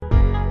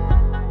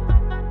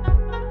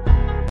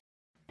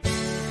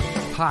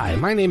Hi,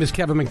 my name is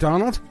Kevin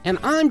McDonald, and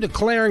I'm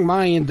declaring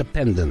my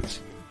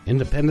independence.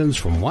 Independence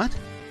from what?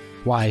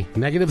 Why,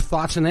 negative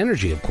thoughts and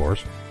energy, of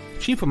course.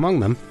 Chief among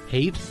them,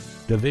 hate,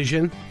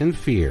 division, and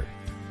fear.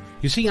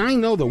 You see, I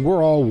know that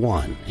we're all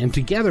one, and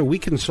together we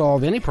can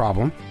solve any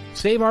problem,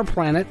 save our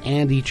planet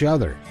and each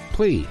other.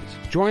 Please,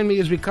 join me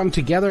as we come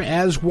together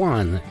as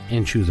one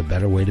and choose a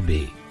better way to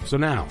be. So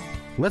now,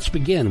 let's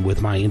begin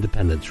with my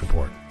independence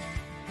report.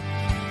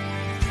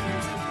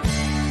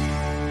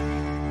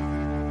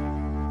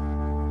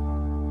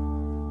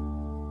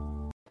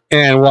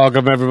 And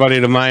welcome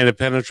everybody to my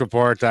Independence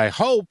Report. I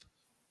hope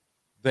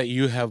that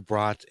you have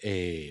brought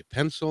a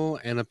pencil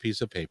and a piece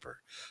of paper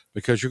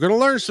because you're going to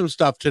learn some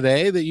stuff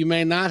today that you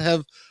may not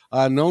have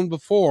known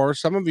before.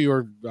 Some of you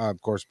are, of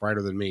course,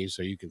 brighter than me,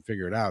 so you can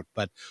figure it out.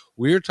 But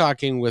we're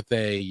talking with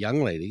a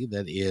young lady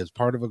that is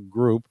part of a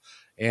group,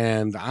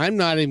 and I'm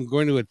not even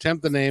going to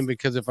attempt the name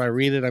because if I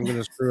read it, I'm going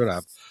to screw it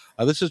up.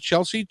 This is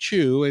Chelsea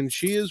Chu, and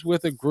she is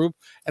with a group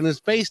and is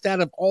based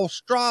out of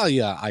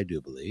Australia, I do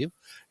believe.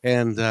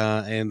 And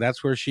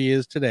that's where she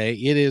is today.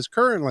 It is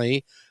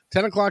currently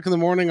 10 o'clock in the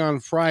morning on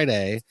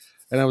Friday.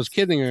 And I was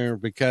kidding her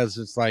because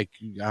it's like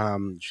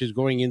she's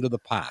going into the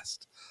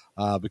past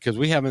because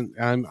we haven't,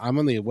 I'm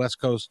on the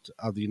West Coast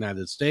of the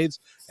United States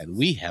and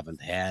we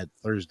haven't had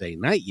Thursday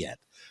night yet.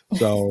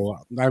 So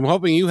I'm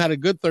hoping you had a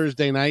good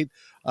Thursday night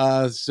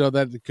so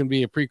that it can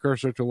be a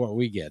precursor to what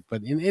we get.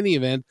 But in any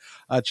event,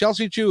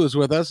 Chelsea Chu is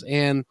with us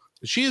and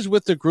she is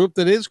with the group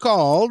that is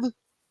called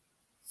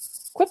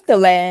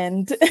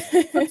Cryptoland.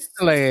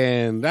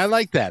 Cryptoland. I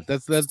like that.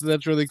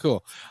 That's really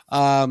cool.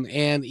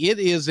 And it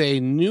is a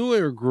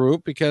newer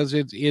group because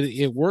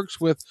it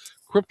works with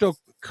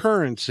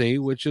cryptocurrency,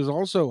 which is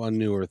also a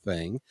newer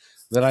thing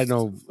that I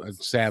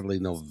sadly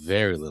know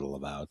very little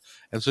about.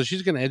 And so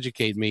she's going to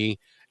educate me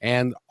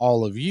and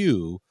all of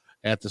you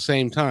at the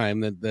same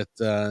time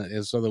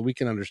is so that we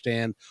can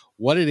understand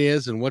what it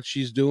is and what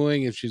she's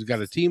doing. If she's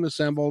got a team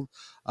assembled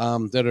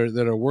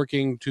that are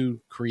working to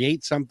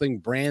create something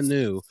brand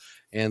new.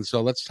 And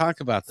so let's talk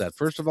about that.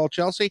 First of all,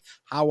 Chelsea,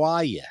 how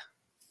are you?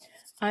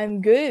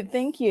 I'm good,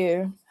 thank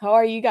you. How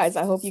are you guys?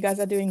 I hope you guys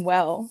are doing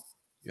well.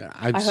 Yeah,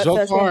 I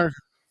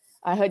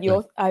heard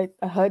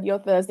your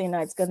Thursday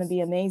night's going to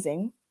be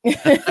amazing.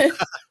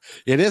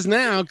 It is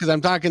now because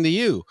I'm talking to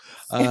you,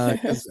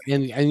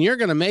 and you're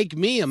going to make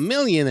me a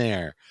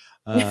millionaire.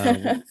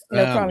 No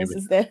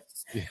promises there.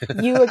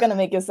 You are going to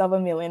make yourself a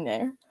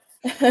millionaire.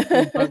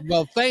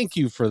 Well, thank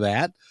you for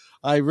that.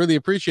 I really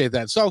appreciate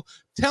that. So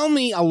tell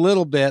me a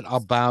little bit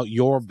about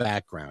your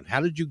background.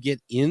 How did you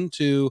get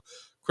into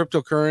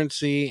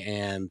cryptocurrency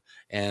and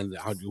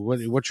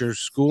what's your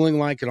schooling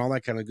like and all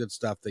that kind of good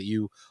stuff that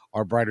you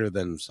are brighter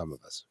than some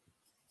of us?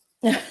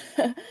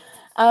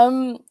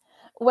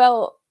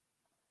 Well,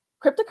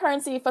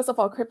 cryptocurrency, first of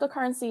all,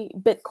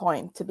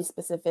 Bitcoin to be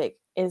specific,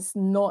 is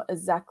not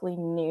exactly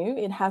new.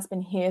 It has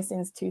been here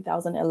since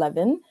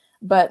 2011,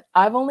 but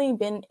I've only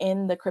been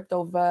in the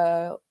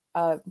cryptoverse,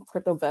 I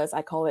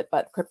call it,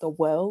 but crypto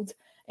world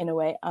in a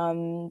way,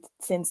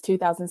 since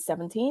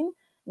 2017,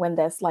 when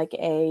there's like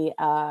a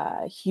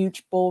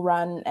huge bull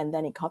run, and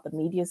then it caught the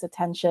media's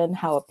attention.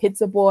 How a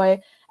pizza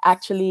boy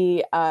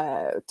actually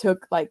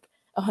took like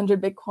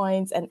 100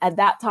 Bitcoins, and at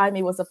that time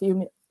it was a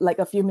few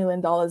 $1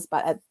 million,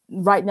 but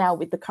right now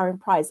with the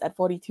current price at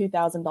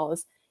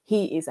 $42,000,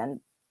 he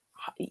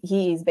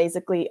is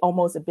basically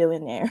almost a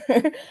billionaire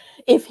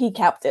if he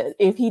kept it,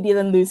 if he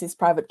didn't lose his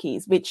private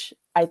keys, which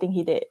I think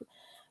he did.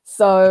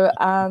 So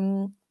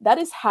that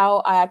is how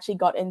I actually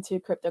got into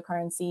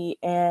cryptocurrency.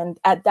 And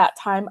at that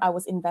time, I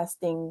was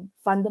investing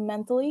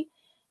fundamentally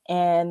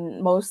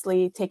and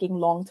mostly taking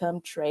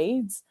long-term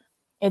trades.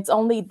 It's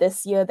only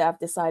this year that I've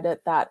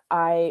decided that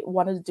I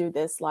wanted to do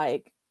this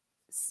like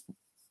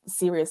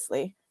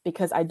seriously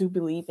because I do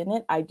believe in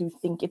it. I do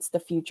think it's the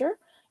future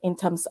in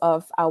terms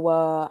of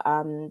our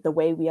the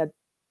way we are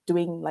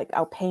doing like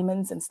our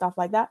payments and stuff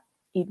like that.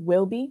 It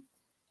will be.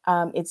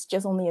 It's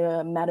just only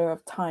a matter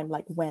of time,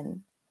 like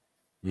when.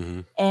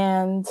 Mm-hmm.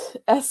 And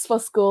as for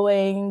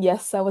schooling,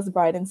 yes, I was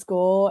bright in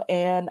school,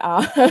 and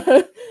I'm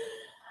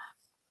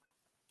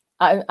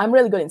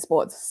really good in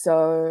sports.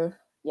 So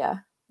yeah,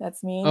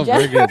 that's me in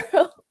general. Very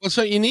good. Well,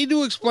 so you need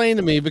to explain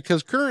to me,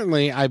 because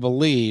currently I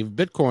believe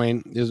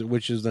Bitcoin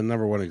which is the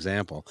number one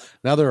example.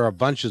 Now there are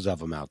bunches of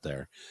them out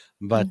there,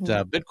 but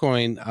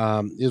Bitcoin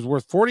is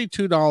worth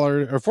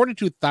 $42 or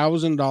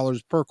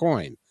 $42,000 per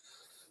coin.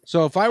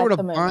 So if I were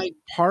to buy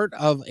part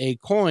of a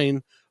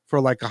coin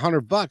for like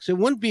 $100, it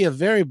wouldn't be a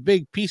very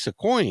big piece of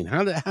coin.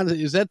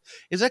 Is that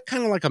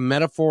kind of like a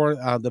metaphor,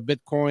 the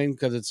Bitcoin?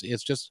 Because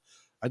it's just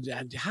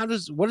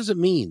what does it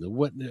mean?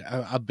 What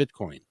a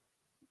Bitcoin?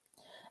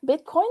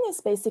 Bitcoin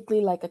is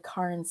basically like a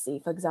currency.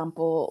 For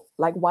example,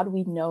 like what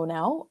we know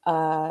now,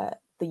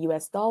 the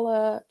US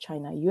dollar,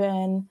 China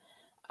yuan,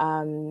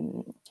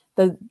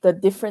 the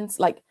difference,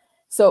 like,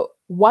 so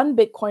one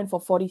Bitcoin for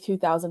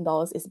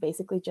 $42,000 is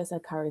basically just a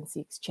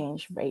currency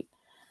exchange rate.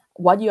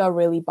 What you are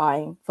really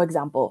buying, for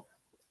example,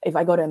 if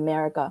I go to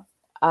America,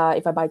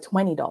 if I buy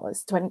 $20,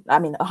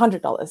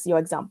 $100, your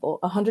example,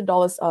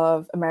 $100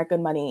 of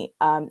American money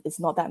is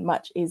not that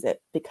much, is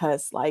it?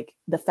 Because like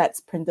the Feds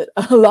printed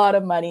a lot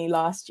of money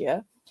last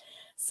year.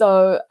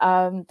 So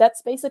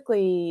that's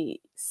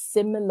basically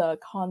similar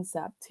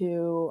concept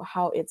to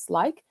how it's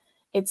like.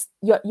 It's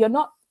you're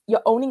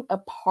owning a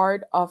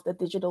part of the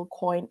digital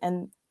coin,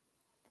 and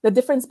the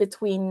difference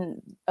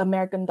between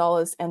American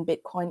dollars and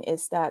Bitcoin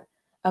is that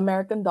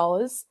American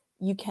dollars,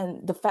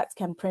 the Feds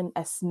can print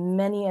as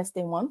many as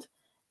they want,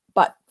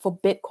 but for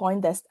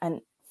Bitcoin, there's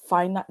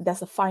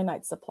a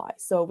finite supply.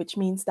 So which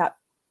means that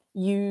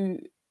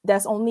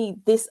there's only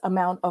this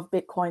amount of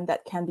Bitcoin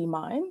that can be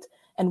mined,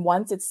 and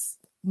once it's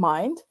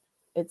mined,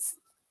 it's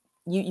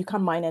you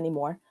can't mine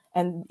anymore,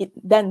 and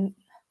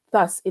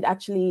thus it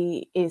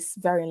actually is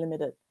very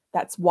limited.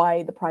 That's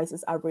why the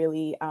prices are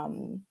really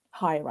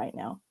high right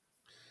now.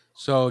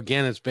 So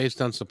again, it's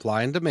based on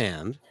supply and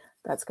demand.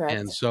 That's correct.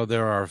 And so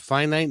there are a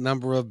finite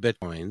number of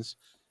Bitcoins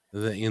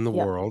in the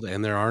world,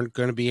 and there aren't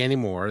going to be any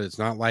more. It's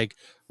not like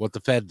what the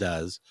Fed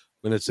does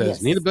when it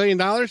says, need $1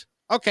 billion?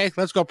 Okay,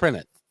 let's go print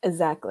it.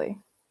 Exactly.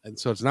 And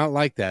so it's not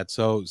like that.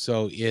 So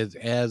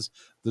as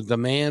the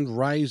demand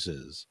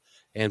rises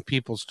and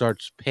people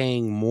start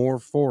paying more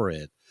for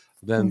it,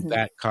 then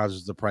that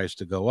causes the price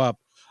to go up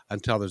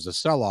until there's a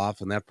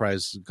sell-off, and that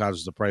price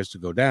causes the price to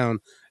go down,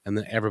 and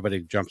then everybody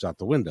jumps out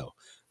the window.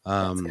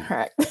 That's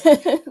correct.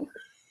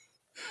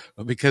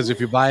 Because if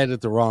you buy it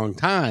at the wrong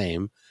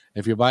time,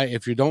 if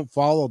you don't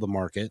follow the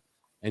market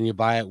and you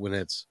buy it when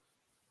it's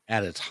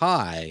at its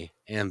high,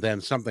 and then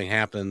something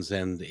happens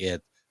and they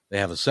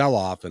have a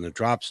sell-off and it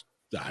drops,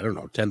 I don't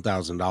know,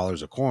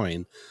 $10,000 a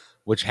coin,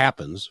 which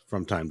happens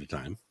from time to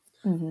time,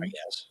 I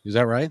guess. Is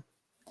that right?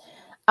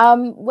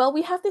 Well,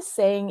 we have this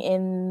saying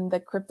in the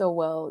crypto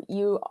world,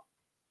 you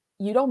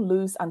don't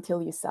lose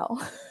until you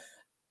sell.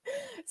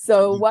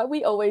 So what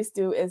we always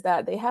do is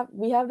that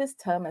we have this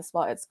term as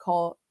well.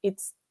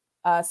 It's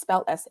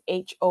spelled as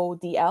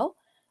HODL.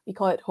 We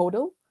call it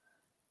HODL.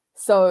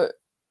 So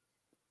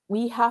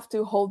we have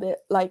to hold it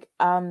like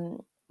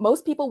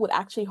most people would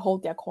actually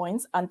hold their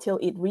coins until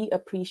it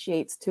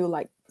reappreciates to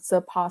like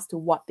surpass to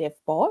what they've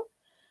bought.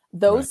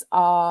 Those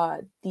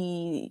are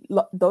the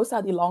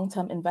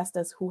long-term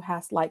investors who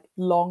has like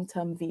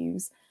long-term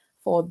views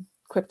for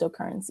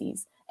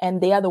cryptocurrencies,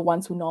 and they are the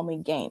ones who normally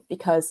gain.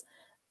 Because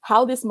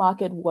how this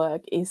market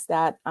work is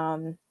that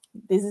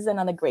this is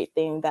another great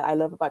thing that I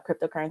love about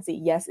cryptocurrency.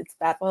 Yes, it's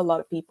bad for a lot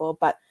of people,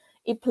 but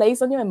it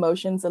plays on your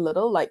emotions a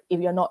little. Like if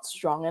you're not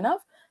strong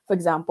enough, for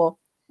example,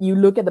 you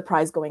look at the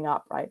price going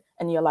up, right?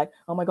 And you're like,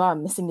 oh my God,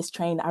 I'm missing this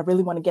train. I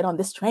really want to get on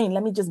this train.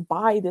 Let me just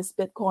buy this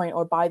Bitcoin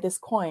or buy this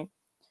coin.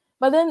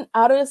 But then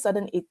out of a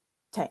sudden it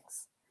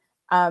tanks.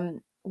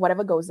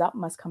 Whatever goes up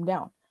must come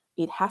down.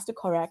 It has to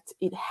correct.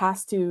 It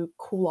has to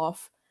cool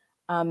off.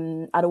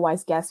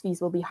 Otherwise, gas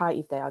fees will be high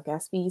if there are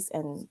gas fees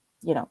and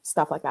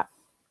stuff like that.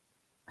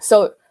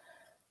 So,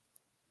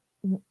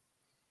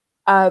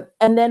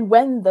 and then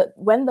when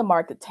the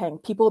market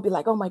tanked, people will be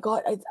like, "Oh my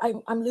God,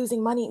 I'm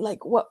losing money.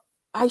 Like, what?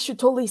 I should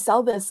totally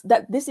sell this."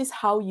 This is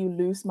how you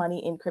lose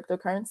money in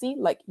cryptocurrency.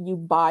 Like you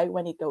buy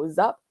when it goes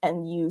up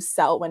and you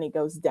sell when it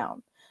goes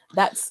down.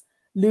 That's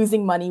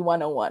losing money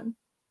 101.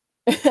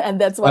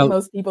 And that's what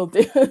most people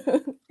do.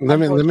 let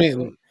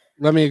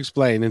me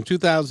explain. In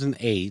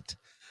 2008,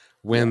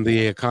 when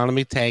the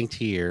economy tanked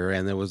here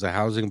and there was a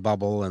housing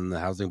bubble and the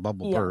housing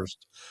bubble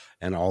burst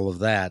and all of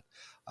that,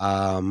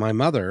 my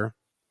mother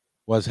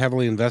was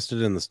heavily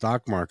invested in the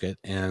stock market,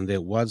 and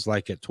it was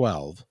like at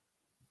 12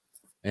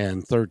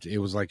 and 13. It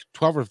was like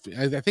 12 or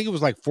I think it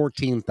was like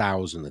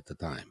 14,000 at the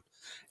time.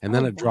 And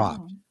then it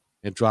dropped.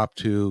 It dropped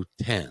to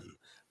 10.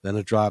 Then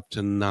it dropped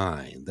to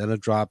 9. Then it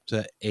dropped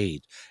to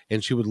 8.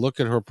 And she would look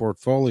at her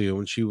portfolio,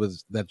 and she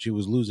was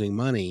losing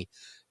money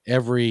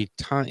every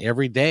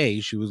day.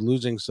 She was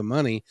losing some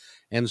money,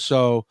 and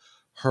so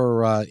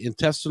her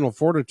intestinal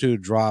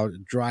fortitude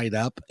dried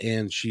up,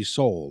 and she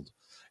sold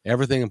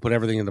everything and put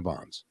everything into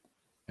bonds.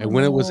 And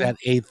when it was at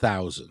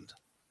 8,000,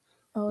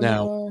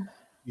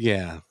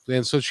 yeah,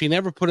 and so she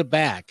never put it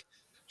back.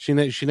 She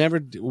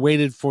never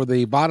waited for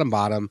the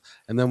bottom,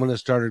 and then when it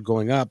started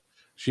going up,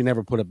 she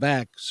never put it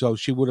back. So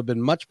she would have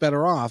been much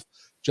better off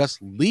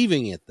just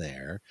leaving it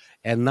there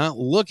and not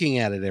looking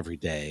at it every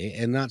day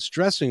and not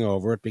stressing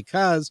over it,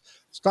 because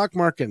stock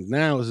market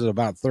now is at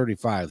about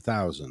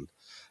 35,000,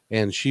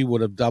 and she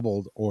would have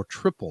doubled or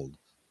tripled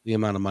the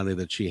amount of money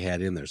that she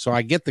had in there. So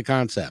I get the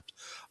concept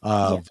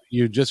of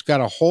you just got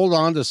to hold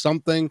on to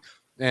something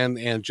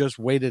and just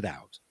wait it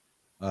out.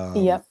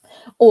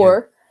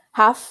 Or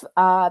have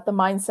the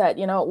mindset,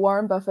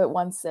 Warren Buffett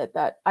once said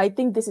that, I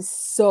think this is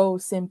so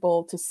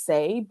simple to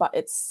say, but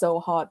it's so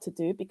hard to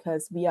do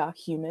because we are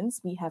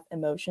humans, we have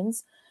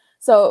emotions.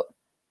 So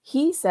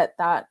he said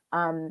that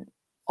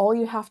all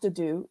you have to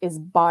do is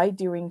buy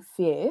during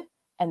fear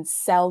and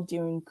sell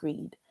during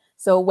greed.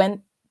 So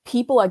when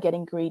people are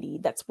getting greedy,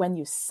 that's when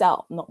you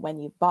sell, not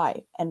when you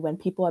buy. And when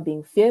people are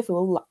being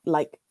fearful,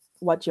 like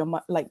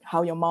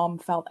how your mom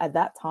felt at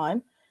that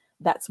time,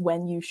 that's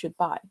when you should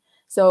buy.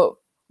 So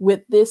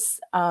with this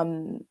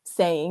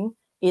saying,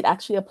 it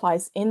actually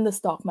applies in the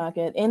stock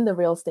market, in the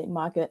real estate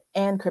market,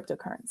 and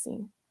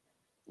cryptocurrency.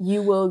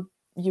 You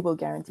will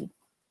guaranteed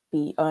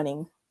be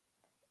earning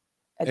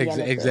at the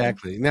end of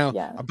Exactly. Now,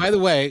 yeah. by the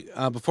way,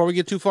 before we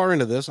get too far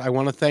into this, I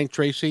want to thank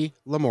Tracy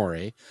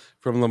Lamore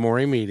from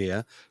Lamore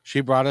Media.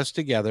 She brought us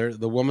together,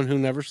 the woman who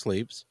never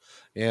sleeps,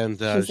 and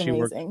She's she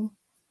works. amazing.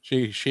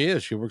 She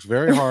is. She works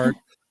very hard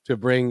to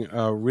bring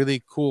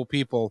really cool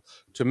people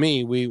to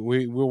me.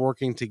 We're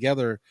working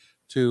together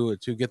to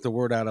get the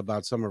word out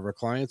about some of our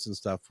clients and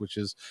stuff, which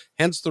is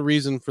hence the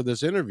reason for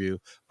this interview.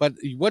 But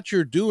what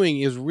you're doing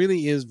is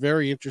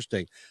very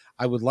interesting.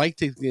 I would like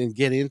to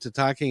get into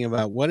talking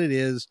about what it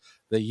is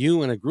that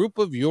you and a group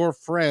of your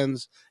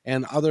friends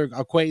and other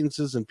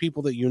acquaintances and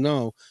people that you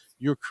know,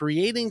 you're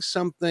creating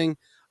something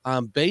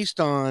based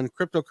on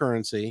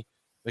cryptocurrency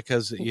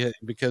because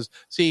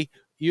see,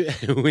 you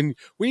when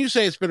you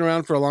say it's been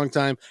around for a long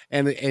time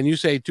and you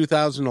say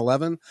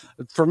 2011,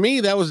 for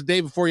me that was the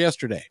day before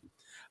yesterday.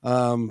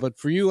 But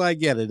for you, I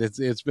get it.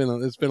 It's been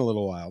a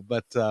little while.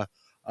 But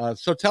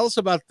so tell us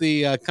about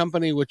the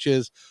company, which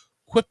is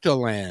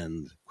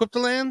Cryptoland.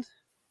 Cryptoland.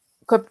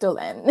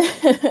 Cryptoland.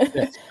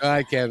 Yes,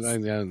 I can.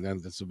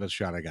 That's the best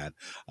shot I got.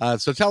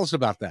 So tell us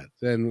about that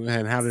and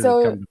how did it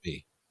So come to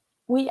be?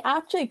 we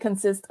actually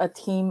consist a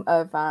team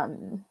of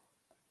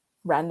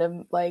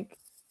random, like,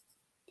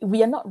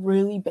 we are not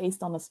really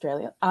based on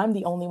Australia. I'm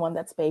the only one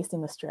that's based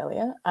in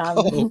Australia.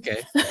 Oh,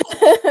 okay.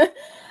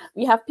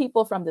 We have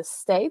people from the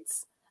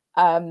States,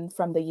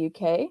 from the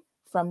UK,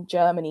 from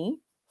Germany,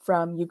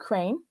 from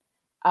Ukraine.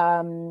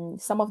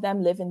 Some of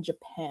them live in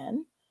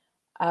Japan,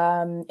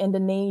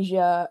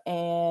 Indonesia,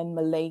 and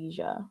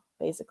Malaysia.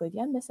 Basically,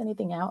 did I miss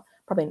anything out?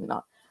 Probably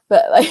not.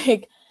 But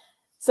like,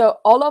 so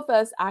all of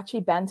us actually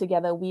band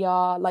together. We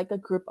are like a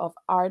group of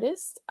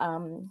artists,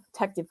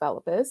 tech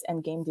developers,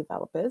 and game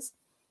developers,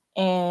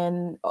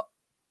 and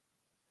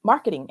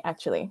marketing,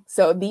 actually.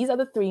 So these are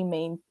the three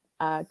main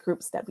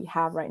groups that we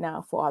have right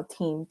now for our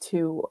team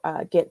to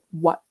get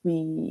what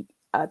we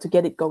to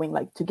get it going,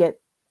 like to get,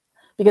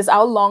 because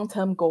our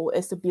long-term goal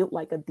is to build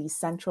like a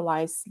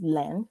decentralized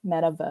land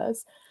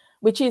metaverse,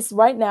 which is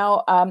right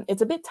now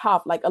it's a bit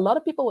tough. Like a lot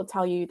of people will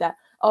tell you that,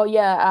 oh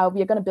yeah,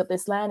 we are going to build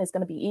this land, it's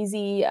going to be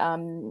easy.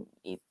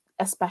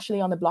 Especially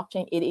on the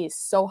blockchain, it is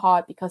so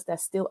hard because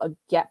there's still a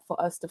gap for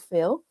us to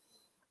fill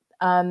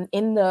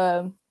in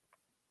the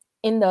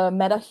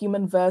meta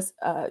human verse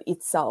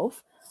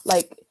itself.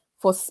 Like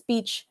for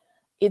speech,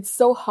 it's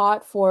so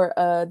hard for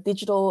a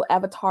digital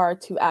avatar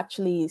to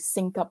actually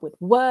sync up with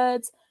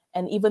words,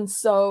 and even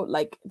so,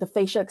 like the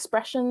facial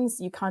expressions,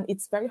 you can't,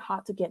 it's very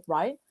hard to get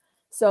right.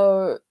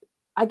 So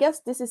I guess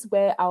this is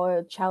where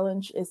our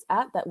challenge is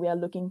at, that we are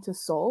looking to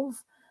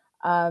solve.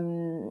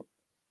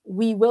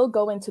 We will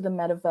go into the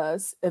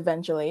metaverse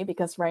eventually,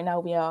 because right now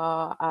we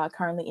are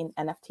currently in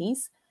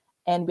NFTs,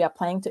 and we are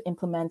planning to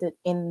implement it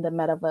in the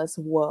metaverse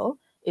world.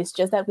 It's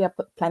just that we are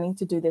planning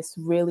to do this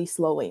really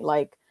slowly.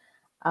 Like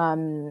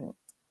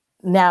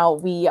now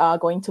we are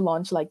going to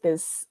launch like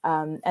this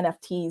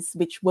NFTs,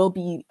 which will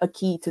be a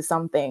key to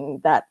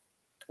something that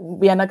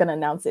we are not going to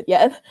announce it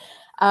yet,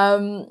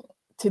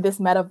 to this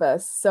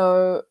metaverse.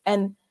 So,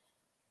 and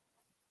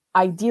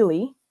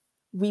ideally,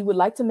 we would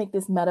like to make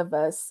this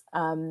metaverse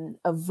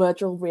a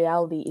virtual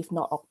reality, if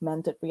not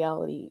augmented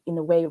reality, in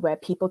a way where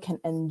people can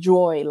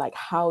enjoy like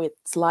how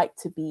it's like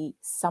to be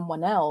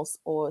someone else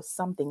or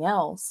something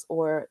else,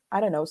 or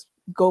I don't know,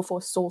 go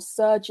for soul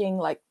searching.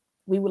 Like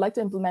we would like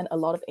to implement a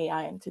lot of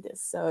AI into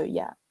this. So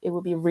yeah, it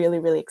will be really,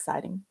 really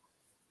exciting.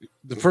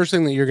 The first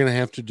thing that you're going to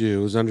have to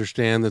do is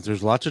understand that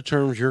there's lots of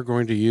terms you're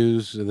going to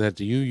use that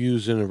you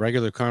use in a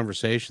regular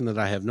conversation that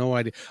I have no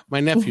idea. My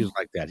nephew's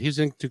like that. He's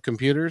into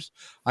computers.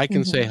 I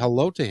can say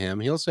hello to him.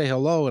 He'll say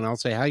hello, and I'll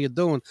say, how you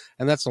doing?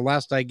 And that's the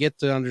last I get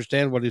to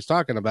understand what he's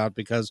talking about,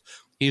 because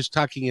he's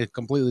talking a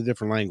completely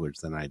different language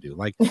than I do.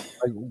 Like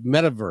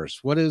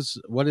metaverse. What is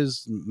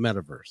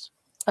metaverse?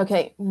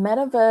 Okay,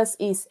 metaverse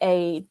is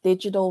a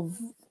digital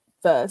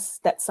verse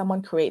that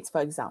someone creates.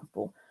 For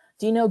example,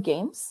 do you know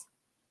games?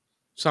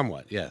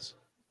 Somewhat, yes.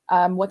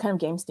 What kind of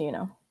games do you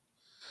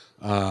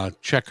know?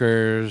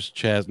 Checkers,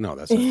 chess. No,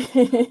 that's not.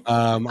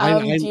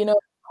 Do you know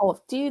Call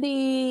of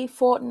Duty,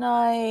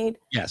 Fortnite?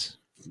 Yes.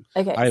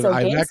 Okay, so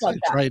I've games like actually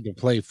that. tried to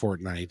play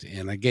Fortnite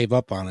and I gave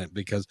up on it,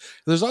 because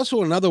there's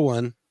also another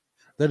one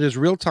that is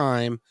real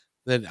time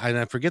that, and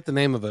I forget the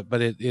name of it,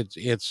 but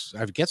it's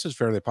I guess it's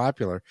fairly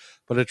popular,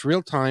 but it's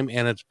real time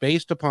and it's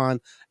based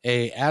upon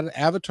a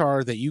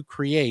avatar that you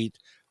create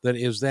that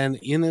is then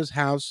in his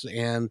house,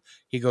 and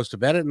he goes to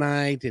bed at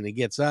night and he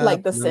gets up.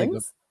 Like The And then they go,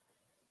 Sims?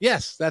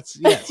 yes, that's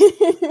yes.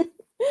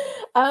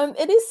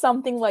 It is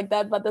something like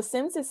that, but The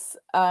Sims is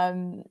yeah,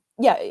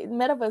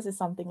 metaverse is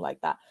something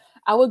like that.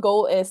 Our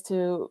goal is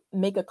to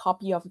make a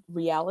copy of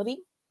reality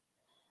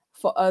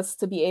for us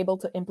to be able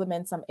to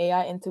implement some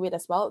AI into it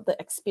as well. The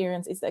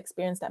experience is the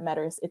experience that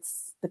matters.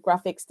 It's the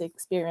graphics, the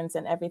experience,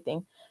 and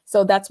everything.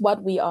 So that's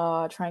what we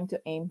are trying to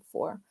aim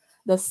for.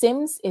 The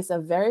Sims is a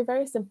very,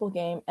 very simple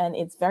game, and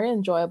it's very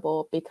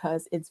enjoyable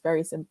because it's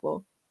very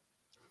simple.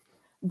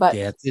 but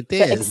Yes, it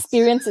the is.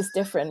 experience is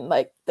different.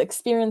 Like the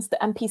experience, the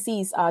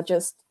NPCs are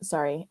just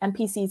sorry.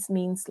 NPCs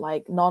means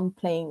like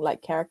non-playing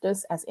like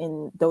characters, as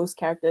in those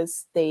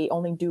characters they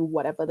only do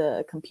whatever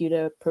the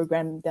computer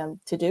programmed them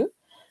to do.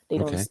 They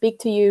don't Okay. speak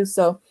to you,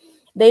 so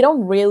they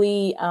don't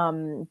really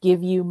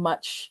give you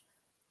much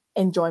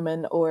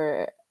enjoyment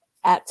or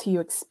add to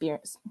your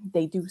experience.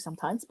 They do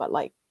sometimes, but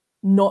like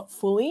not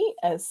fully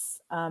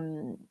as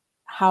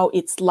how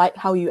it's like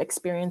how you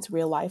experience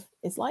real life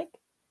is like,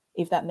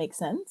 if that makes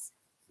sense.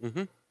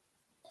 Hmm.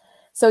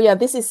 So yeah,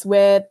 this is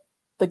where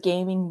the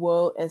gaming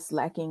world is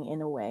lacking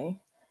in a way,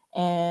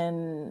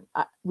 and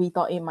we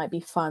thought it might be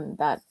fun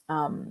that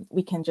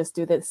we can just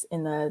do this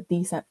in a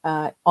decent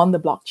on the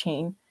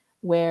blockchain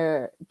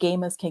where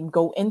gamers can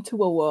go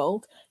into a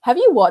world. Have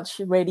you watched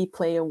Ready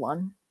Player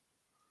One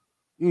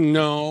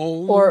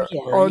No, or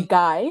sorry.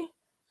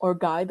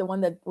 Guy, the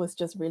one that was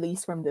just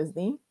released from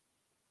Disney?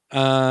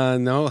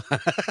 No.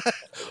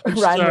 I'm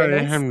Ryan sorry,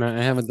 Reynolds.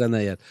 I haven't done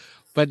that yet.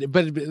 But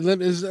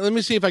let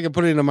me see if I can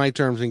put it into my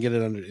terms and get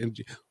it under.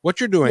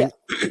 What you're Yeah, doing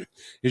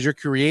is you're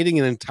creating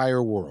an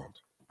entire world.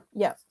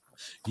 yeah.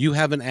 You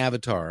have an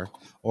avatar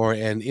or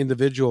an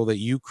individual that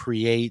you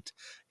create,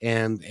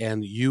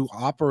 and you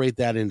operate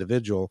that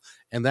individual,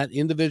 and that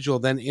individual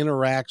then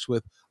interacts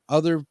with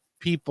other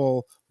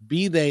people,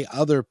 be they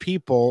other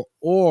people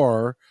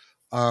or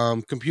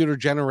computer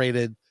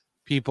generated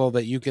people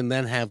that you can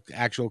then have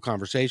actual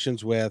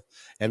conversations with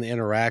and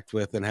interact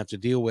with and have to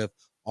deal with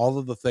all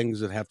of the things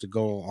that have to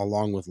go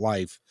along with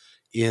life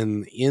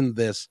in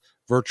this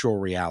virtual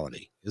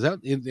reality. Is that,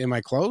 am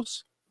I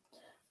close?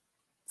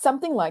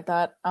 Something like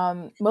that.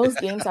 Most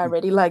games are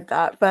already like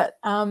that, but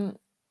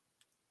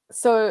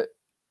so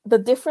the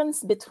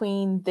difference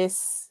between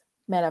this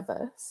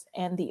metaverse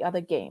and the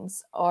other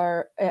games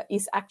are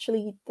is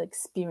actually the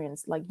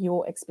experience, like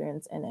your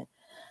experience in it.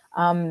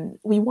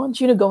 We want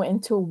you to go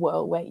into a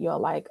world where you're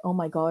like, oh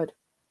my god,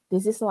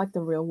 this is like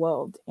the real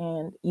world,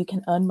 and you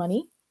can earn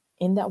money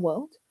in that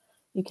world.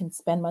 You can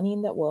spend money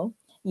in that world.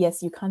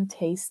 Yes, you can't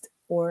taste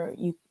or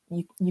you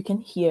can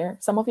hear.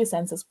 Some of your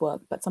senses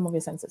work, but some of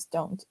your senses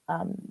don't.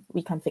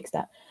 We can't fix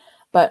that,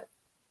 but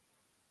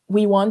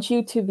we want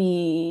you to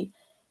be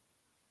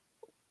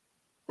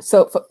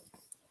so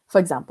for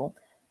example,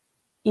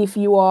 if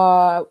you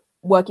are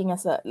working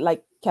as a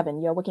like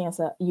Kevin, you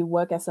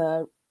work as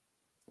a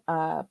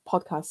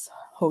podcast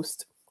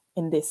host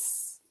in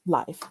this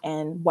life,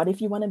 and what if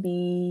you want to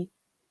be,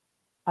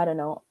 I don't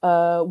know,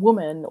 a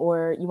woman,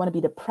 or you want to be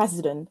the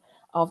president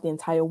of the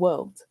entire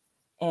world?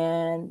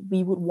 And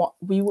we would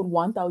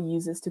want our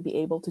users to be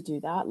able to do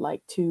that,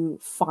 like to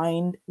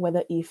find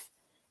whether if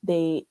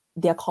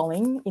they're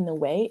calling in a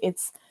way.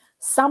 It's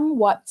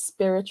somewhat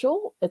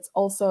spiritual. It's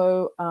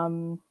also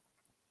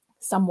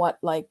somewhat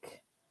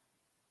like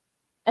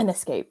an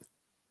escape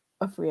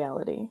of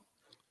reality.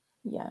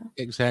 Yeah.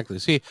 Exactly.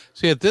 See,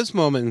 at this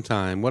moment in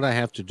time, what I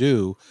have to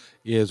do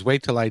is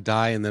wait till I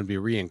die and then be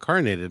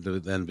reincarnated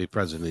to then be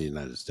president of the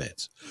United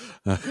States.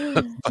 But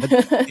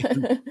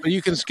but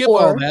you can skip all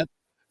Or that.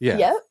 Yeah.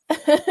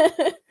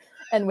 yeah.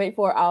 And wait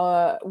for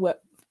our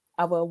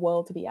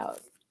world to be out.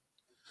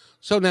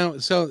 So now,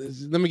 so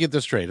let me get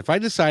this straight. If I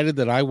decided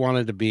that I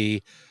wanted to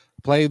be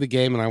play the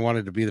game and I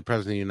wanted to be the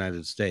president of the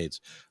United States,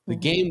 the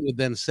Mhm. game would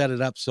then set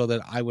it up so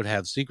that I would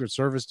have Secret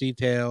Service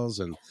details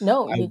and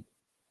No, I.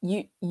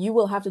 you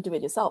will have to do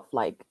it yourself.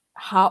 Like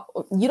how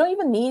you don't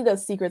even need a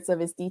secret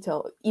service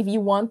detail. If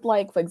you want,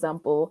 like, for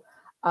example,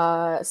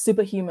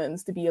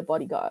 superhumans to be your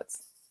bodyguards,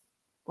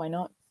 why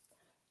not?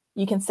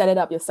 You can set it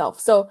up yourself.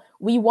 So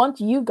we want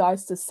you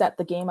guys to set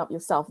the game up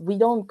yourself. We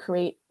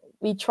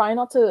try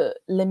not to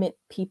limit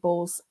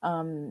people's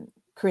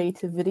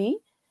creativity.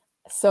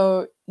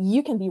 So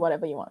you can be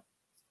whatever you want.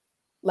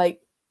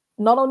 Like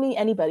not only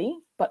anybody,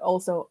 but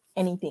also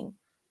anything,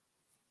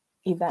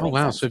 if that Oh makes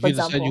wow! So sense. if For you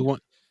decide you example,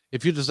 want,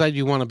 if you decide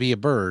you want to be a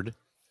bird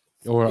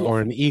yeah,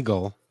 or an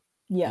eagle,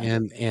 yeah,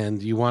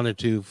 and you wanted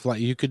to fly,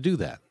 you could do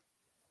that.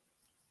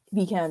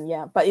 we can,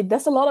 yeah. But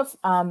there's a lot of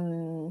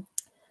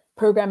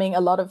programming,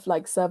 a lot of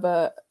like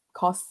server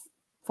costs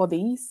for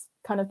these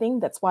kind of thing.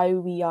 That's why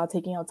we are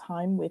taking our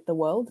time with the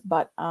world.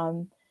 But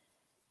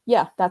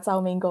yeah, that's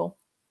our main goal.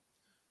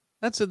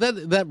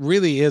 That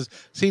really is.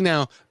 See,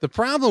 now the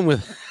problem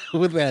with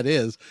with that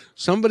is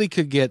somebody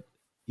could get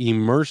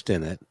immersed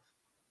in it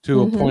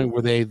to a Mm-hmm. point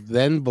where they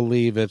then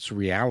believe it's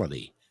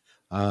reality.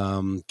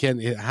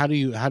 Can how do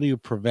you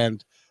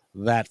prevent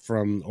that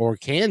from, or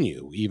can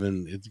you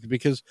even? It's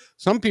because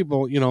some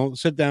people,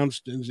 sit down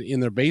in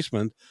their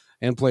basement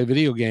and play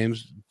video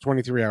games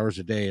 23 hours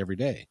a day every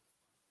day.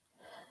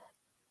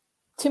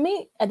 To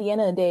me, at the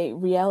end of the day,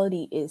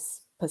 reality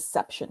is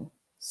perception.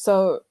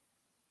 So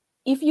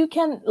if you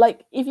can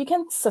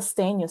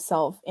sustain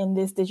yourself in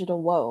this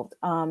digital world,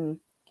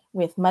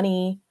 with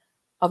money,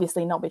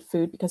 obviously not with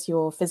food because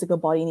your physical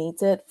body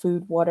needs it,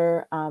 food,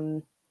 water.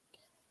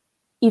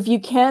 If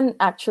you can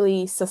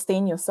actually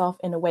sustain yourself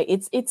in a way,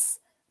 it's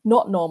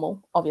not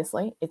normal.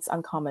 Obviously, it's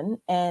uncommon,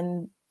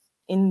 and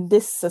in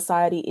this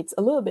society, it's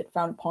a little bit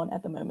frowned upon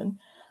at the moment.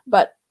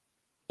 But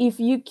if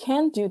you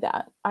can do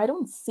that, I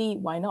don't see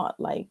why not.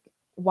 Like,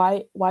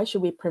 why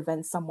should we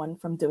prevent someone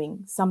from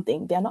doing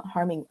something? They're not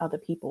harming other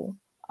people,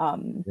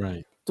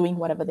 Right. doing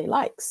whatever they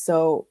like.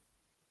 So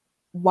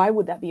why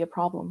would that be a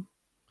problem?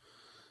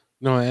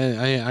 No,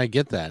 I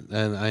get that,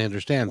 and I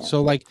understand. Yeah.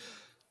 So, like,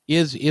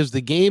 is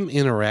the game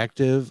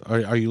interactive?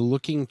 Are you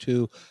looking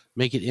to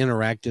make it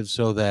interactive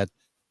so that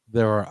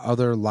there are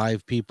other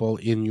live people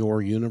in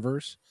your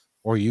universe,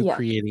 or are you Yeah.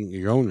 creating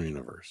your own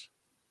universe?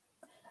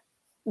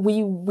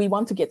 We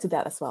want to get to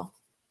that as well.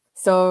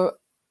 So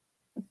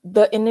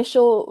the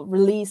initial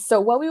release, so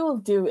what we will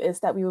do is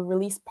that we will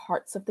release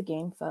parts of the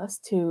game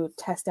first to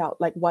test out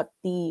like what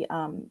the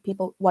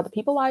people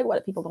like, what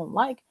the people don't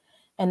like,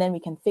 and then we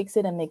can fix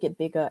it and make it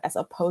bigger, as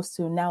opposed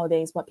to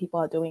nowadays what people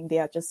are doing. They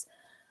are just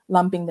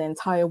lumping the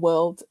entire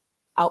world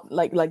out,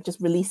 like just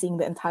releasing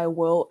the entire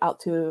world out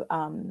to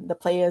the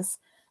players,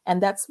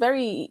 and that's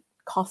very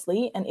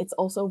costly, and it's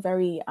also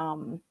very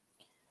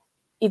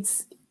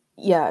it's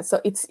yeah, so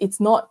it's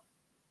not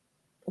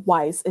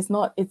wise.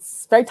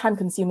 It's very time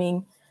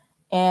consuming,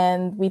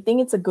 and we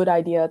think it's a good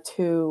idea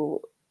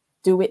to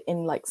do it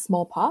in like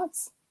small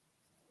parts.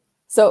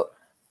 So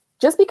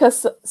just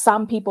because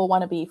some people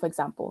want to be, for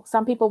example,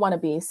 some people want to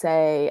be,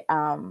 say,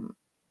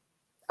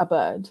 a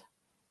bird,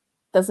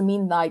 doesn't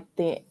mean like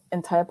the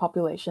entire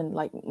population,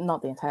 like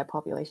not the entire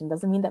population,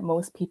 doesn't mean that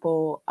most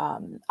people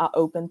are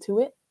open to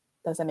it.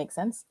 Does that make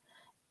sense?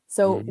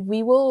 So Mhm.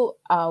 we will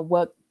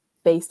work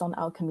based on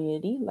our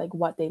community, like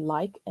what they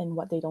like and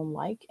what they don't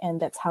like,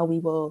 and that's how we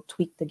will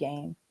tweak the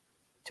game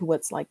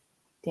towards like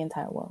the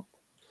entire world.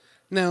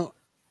 Now,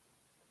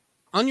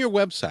 on your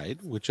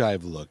website, which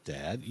I've looked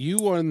at,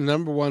 you are the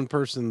number one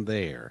person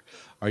there.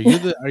 Are you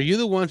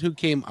the one who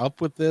came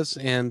up with this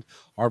and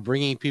are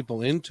bringing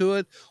people into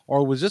it,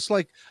 or was this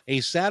like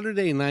a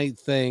Saturday night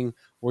thing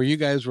where you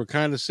guys were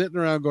kind of sitting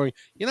around going,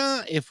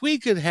 if we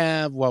could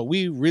have what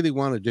we really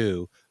want to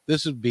do,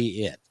 this would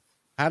be it.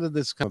 How did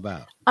this come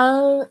about?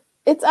 Um,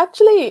 it's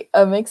actually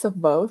a mix of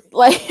both.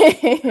 Like,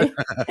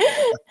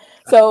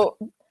 so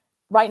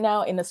right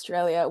now in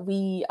Australia,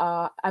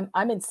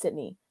 I'm in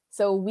Sydney,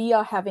 so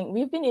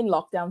we've been in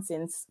lockdown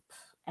since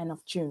end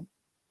of June,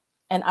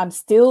 and I'm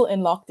still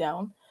in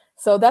lockdown.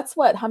 So that's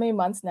what, how many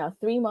months now?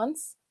 3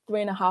 months,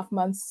 3.5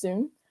 months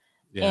soon,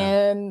 Yeah.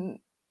 and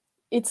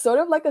it's sort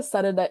of like a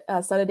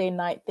Saturday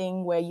night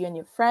thing where you and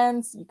your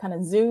friends, you kind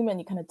of Zoom and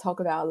you kind of talk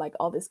about like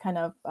all this kind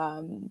of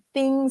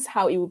things,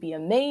 how it would be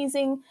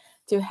amazing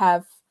to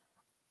have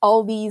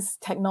all these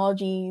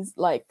technologies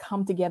like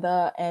come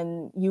together,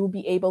 and you'll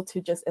be able to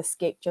just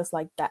escape just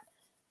like that.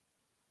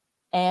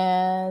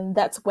 And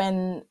that's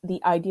when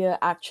the idea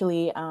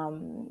actually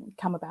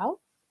come about,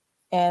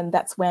 and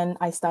that's when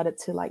I started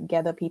to like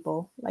gather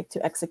people like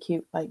to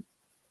execute like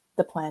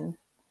the plan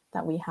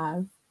that we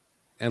have.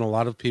 And a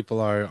lot of people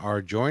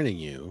are joining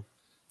you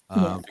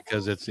Yeah.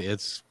 because it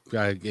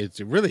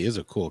really is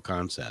a cool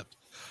concept.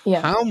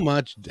 Yeah. How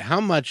much,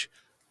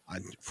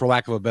 for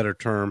lack of a better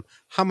term,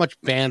 how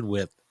much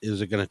bandwidth is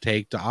it going to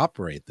take to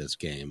operate this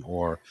game,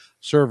 or Too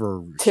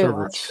server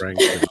much. strength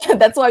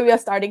and That's why we are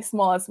starting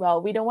small as well.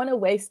 We don't want to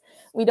waste,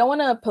 we don't want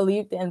to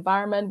pollute the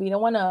environment. We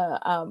don't want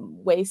to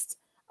waste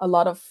a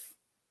lot of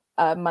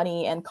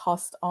money and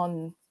cost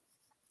on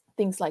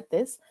things like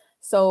this.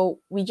 So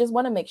we just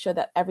want to make sure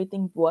that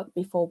everything works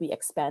before we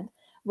expand.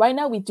 Right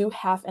now, we do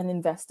have an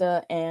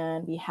investor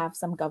and we have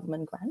some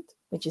government grant,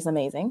 which is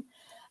amazing.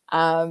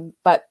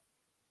 But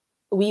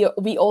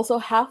we also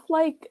have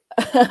like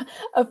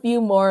a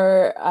few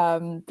more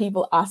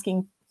people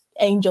asking,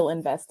 angel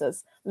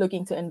investors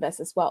looking to invest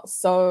as well.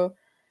 So,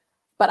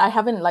 but I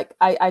haven't like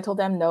I told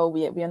them no,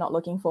 we are not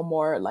looking for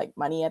more like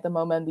money at the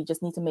moment. We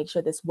just need to make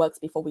sure this works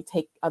before we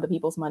take other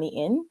people's money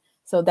in.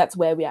 So that's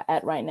where we are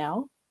at right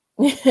now.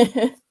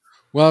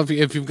 well,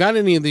 if you've got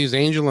any of these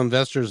angel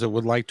investors that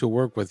would like to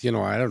work with, I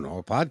don't know,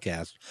 a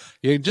podcast,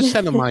 you just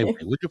send them my way,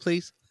 would you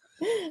please?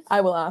 I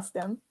will ask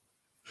them.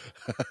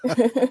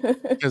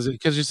 Because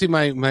you see,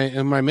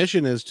 my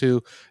mission is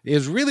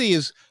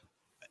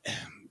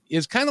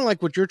kind of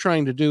like what you're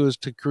trying to do, is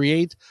to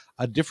create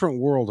a different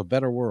world, a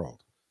better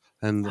world.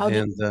 and How do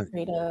you and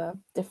create a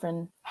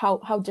different,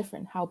 how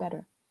different, how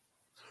better?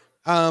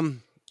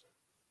 um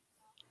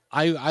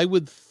I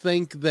would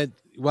think that,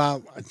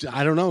 well,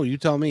 I don't know, you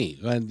tell me.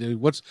 And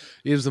what's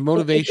is the It's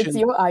motivation?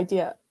 your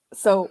idea.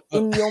 So uh,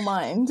 in your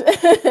mind,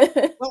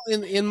 well,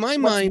 in my what's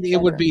mind, it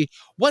would better? be,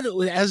 what,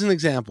 as an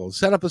example,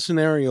 set up a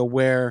scenario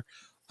where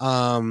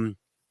um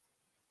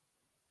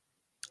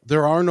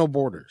there are no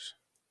borders.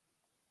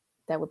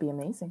 That would be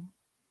amazing.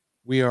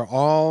 We are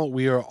all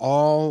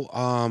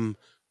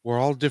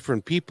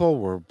different people.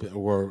 We're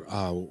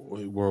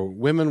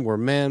women, we're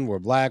men, we're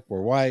black,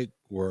 we're white,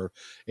 we're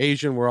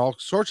Asian, we're all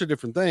sorts of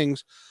different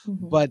things. Hmm.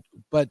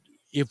 But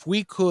if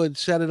we could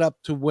set it up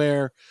to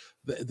where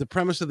the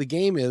premise of the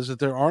game is that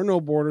there are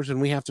no borders and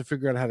we have to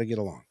figure out how to get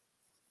along,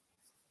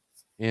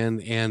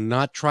 and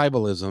not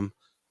tribalism,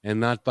 and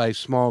not by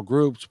small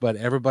groups, but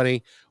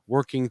everybody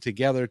working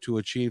together to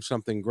achieve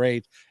something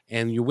great,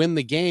 and you win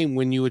the game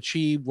when you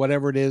achieve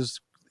whatever it is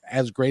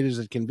as great as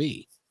it can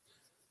be.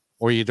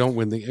 or you don't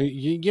win the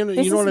you know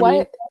This you know is what I why,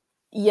 mean?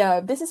 yeah,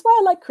 this is why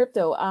I like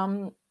crypto.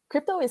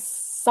 Crypto is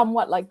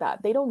somewhat like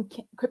that.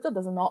 Crypto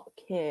does not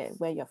care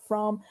where you're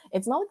from.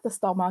 It's not like the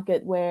stock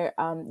market where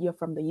you're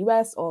from the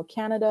US or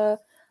Canada.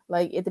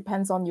 Like it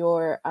depends on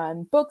your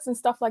books and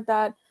stuff like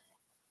that.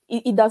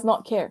 It does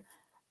not care.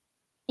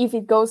 If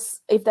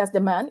there's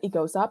demand, it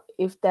goes up.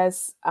 If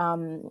there's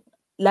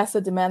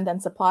lesser demand than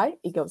supply,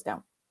 it goes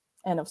down.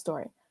 End of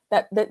story.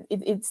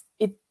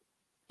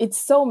 It's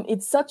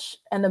such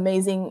an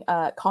amazing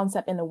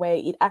concept in a way.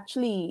 It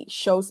actually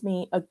shows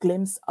me a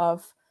glimpse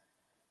of,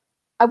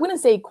 I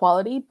wouldn't say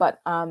equality, but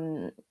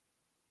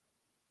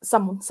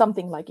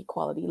something like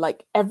equality.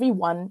 Like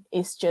everyone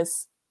is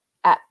just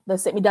at the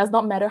same. It does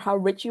not matter how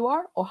rich you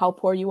are or how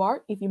poor you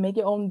are. If you make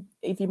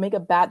a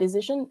bad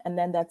decision, and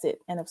then that's it.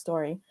 End of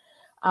story.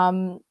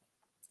 Um,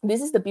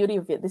 this is the beauty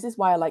of it. This is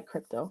why I like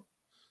crypto.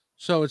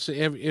 So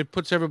it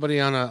puts everybody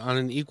on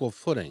an equal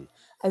footing,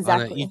 on an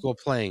Exactly. equal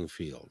playing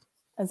field.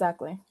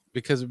 Exactly.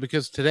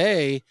 Because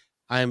today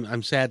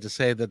I'm sad to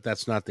say that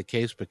that's not the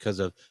case because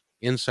of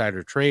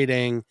insider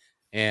trading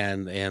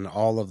and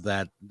all of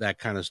that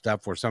kind of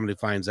stuff where somebody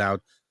finds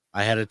out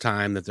ahead of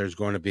time that there's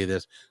going to be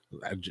this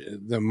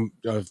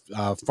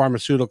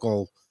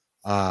pharmaceutical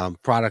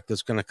product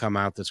that's going to come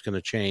out that's going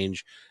to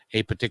change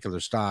a particular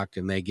stock,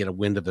 and they get a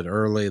wind of it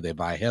early, they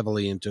buy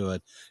heavily into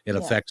it, it Yeah.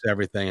 affects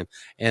everything,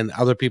 and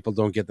other people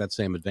don't get that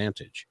same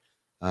advantage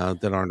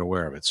that aren't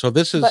aware of it. So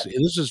this But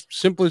is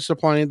simply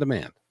supply and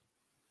demand.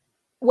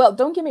 well,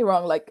 don't get me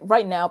wrong, like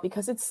right now,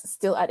 because it's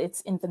still at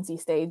its infancy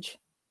stage,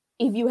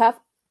 if you have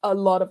a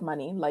lot of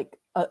money, like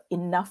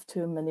enough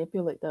to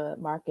manipulate the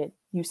market,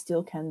 you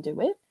still can do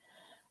it.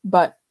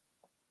 But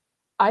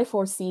I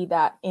foresee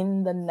that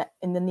in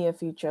the near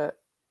future,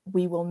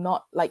 we will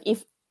not, like,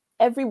 if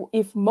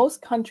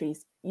most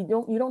countries, you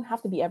don't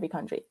have to be every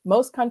country.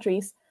 Most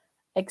countries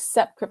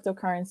accept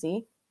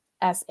cryptocurrency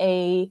as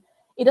a,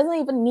 it doesn't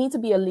even need to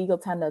be a legal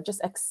tender,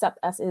 just accept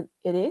as it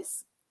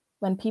is.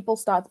 When people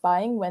start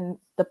buying, when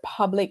the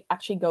public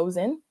actually goes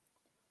in,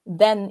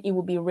 then it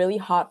will be really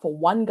hard for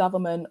one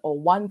government or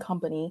one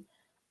company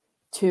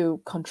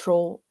to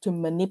control, to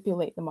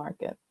manipulate the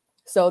market.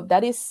 So I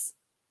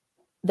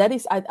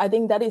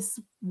think that is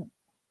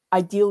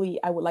ideally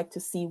I would like to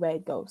see where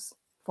it goes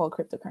for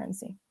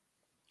cryptocurrency.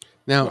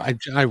 Now, Yeah.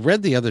 I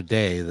read the other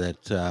day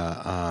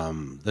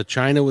that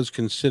China was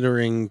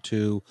considering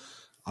to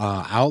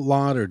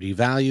outlaw it or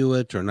devalue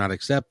it or not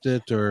accept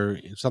it or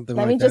something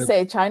Let like me just that.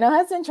 say, China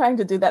has been trying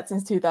to do that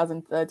since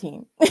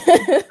 2013.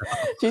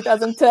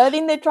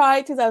 2013 they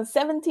tried,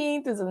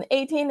 2017,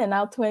 2018, and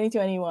now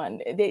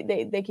 2021.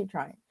 They keep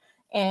trying,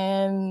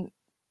 and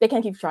they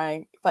can keep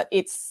trying. But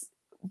it's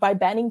by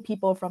banning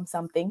people from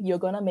something, you're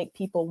gonna make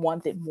people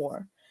want it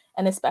more,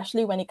 and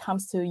especially when it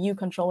comes to you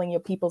controlling your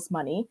people's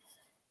money.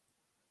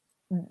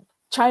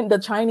 The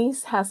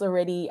Chinese has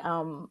already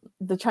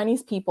the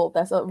Chinese people.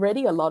 There's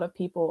already a lot of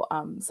people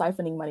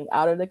siphoning money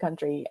out of the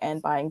country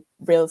and buying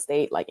real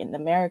estate, like in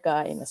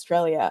America, in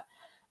Australia.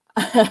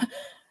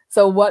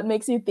 So, what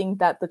makes you think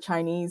that the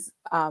Chinese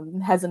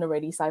hasn't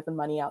already siphoned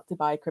money out to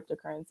buy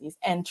cryptocurrencies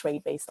and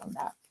trade based on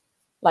that?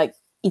 Like,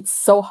 it's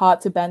so hard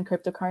to ban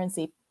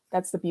cryptocurrency.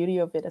 That's the beauty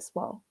of it as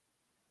well.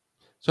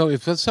 So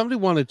if somebody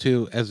wanted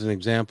to, as an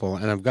example,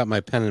 and I've got my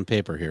pen and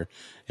paper here,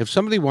 if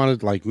somebody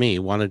wanted, like me,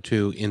 wanted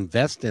to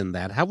invest in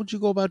that, how would you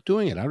go about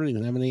doing it? I don't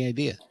even have any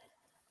idea.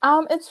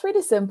 It's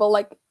pretty simple.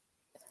 Like,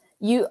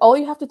 all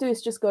you have to do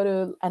is just go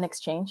to an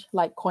exchange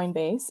like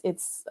Coinbase.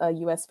 It's a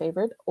US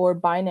favorite, or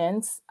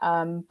Binance.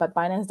 But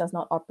Binance does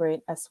not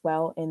operate as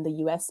well in the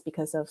US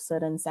because of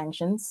certain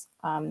sanctions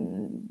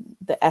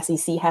the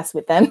SEC has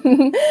with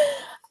them.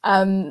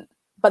 um,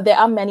 but there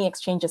are many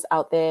exchanges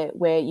out there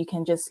where you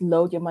can just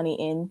load your money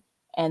in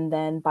and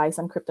then buy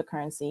some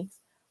cryptocurrency,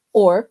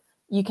 or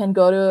you can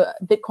go to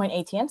Bitcoin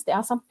ATMs. There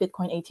are some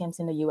Bitcoin ATMs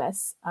in the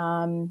US.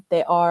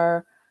 There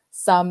are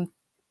some,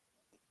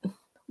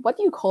 what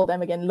do you call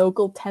them again?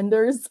 Local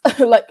tenders.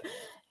 Like,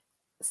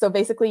 so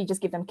basically you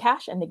just give them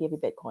cash and they give you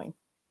Bitcoin.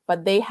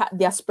 But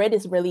their spread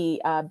is really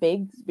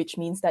big, which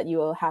means that you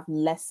will have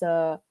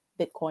lesser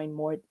Bitcoin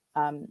more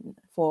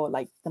for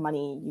like the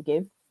money you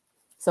give,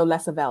 so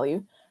lesser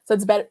value. So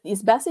it's better.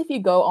 It's best if you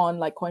go on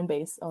like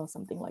Coinbase or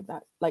something like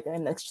that, like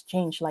an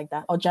exchange like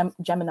that, or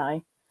Gemini,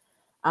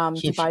 So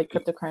to buy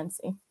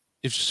cryptocurrency.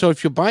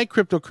 if you buy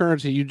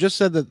cryptocurrency, you just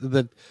said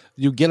that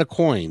you get a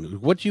coin.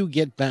 What do you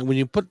get back when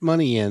you put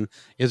money in?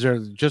 Is there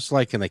just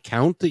like an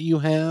account that you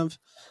have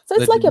So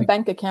it's that like a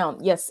bank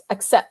account, yes,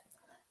 except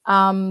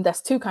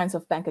there's two kinds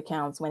of bank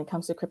accounts when it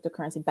comes to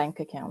cryptocurrency bank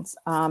accounts.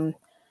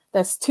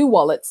 There's two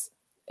wallets.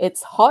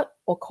 It's hot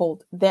or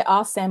cold. There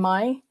are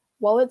semi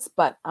wallets,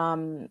 but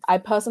I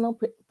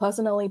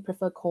personally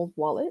prefer cold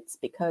wallets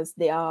because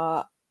they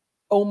are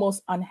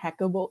almost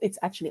unhackable. It's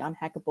actually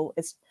unhackable.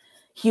 It's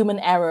human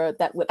error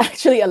that would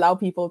actually allow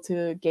people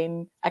to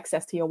gain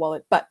access to your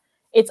wallet, but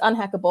it's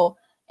unhackable,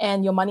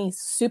 and your money is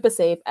super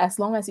safe as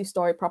long as you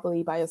store it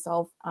properly by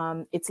yourself.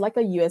 It's like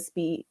a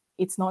USB.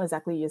 It's not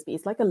exactly USB.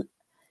 It's like a,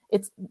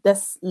 it's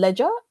this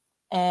Ledger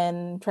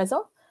and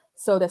Trezor.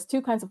 So there's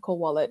two kinds of cold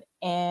wallet,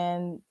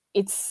 and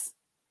it's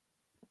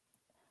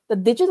the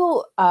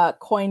digital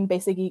coin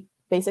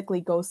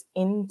basically goes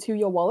into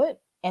your wallet,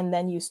 and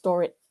then you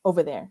store it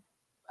over there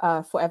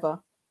forever.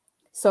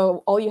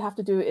 So all you have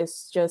to do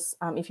is just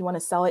if you want to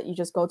sell it, you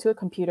just go to a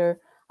computer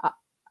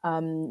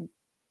um,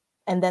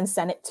 and then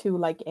send it to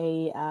like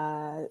a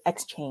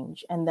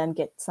exchange and then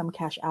get some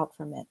cash out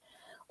from it.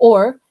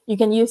 Or you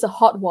can use a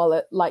hot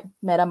wallet like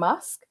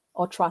MetaMask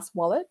or Trust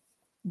Wallet.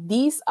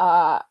 These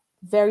are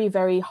very,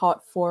 very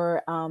hot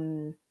for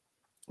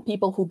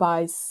people who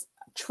buys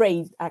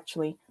trade,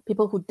 actually.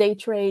 People who day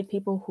trade,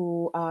 people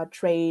who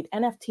trade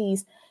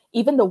NFTs,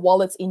 even the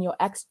wallets in your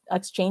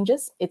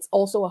exchanges, it's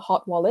also a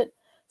hot wallet.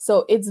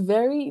 So it's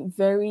very,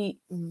 very,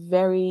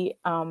 very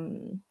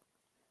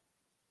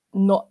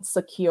not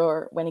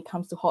secure when it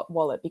comes to hot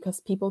wallet because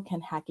people can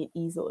hack it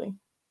easily.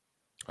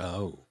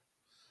 Oh,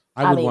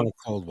 I I would want mean,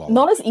 a cold wallet.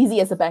 not as easy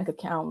as a bank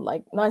account,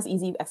 like not as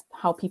easy as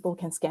how people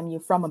can scam you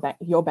from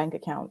your bank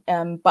account.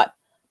 But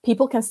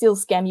people can still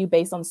scam you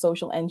based on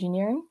social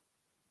engineering.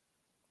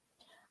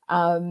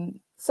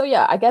 So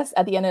yeah, I guess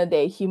at the end of the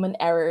day, human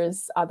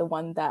errors are the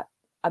ones that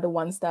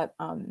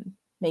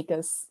make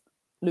us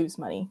lose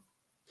money.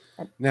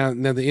 Now,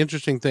 the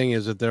interesting thing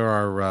is that there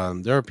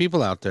are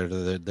people out there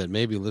that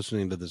may be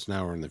listening to this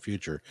now or in the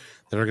future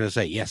that are going to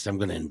say, "Yes, I'm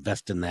going to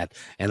invest in that,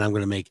 and I'm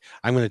going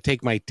to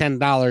take my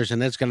 $10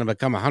 and it's going to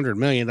become $100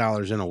 million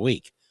in a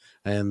week,"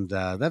 and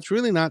that's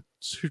really not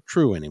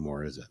true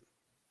anymore, is it?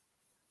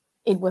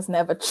 It was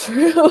never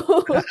true.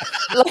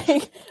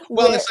 Like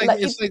Well, where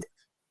like it,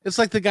 it's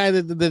like the guy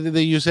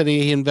that you said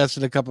he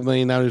invested a couple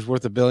million, now he's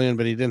worth $1 billion,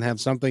 but he didn't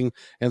have something,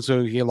 and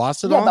so he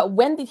lost it yeah, all. but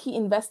when did he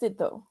invest it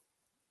though?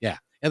 Yeah,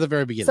 at the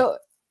very beginning. So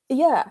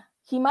yeah,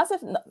 he must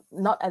have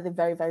not at the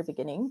very, very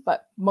beginning,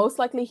 but most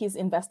likely he's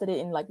invested it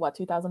in like what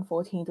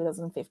 2014,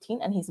 2015,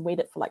 and he's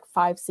waited for like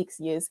 5, 6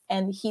 years,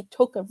 and he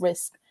took a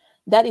risk.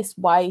 That is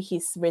why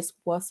his risk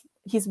was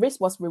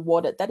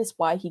rewarded. That is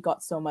why he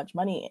got so much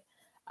money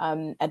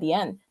at the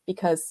end,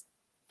 because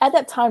at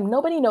that time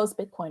nobody knows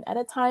Bitcoin. At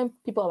that time,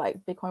 people are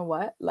like, Bitcoin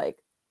what? Like,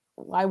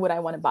 why would I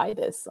want to buy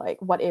this?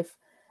 Like, what if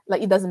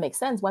like it doesn't make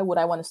sense? Why would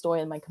I want to store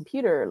it in my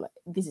computer? Like,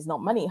 this is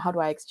not money. How do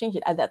I exchange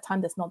it? At that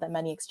time, there's not that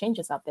many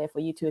exchanges out there for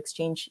you to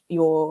exchange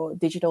your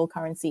digital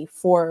currency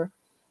for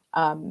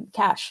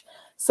cash.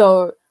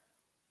 So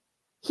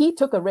he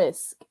took a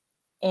risk,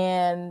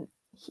 and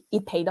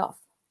it paid off.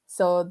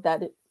 So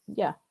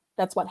yeah,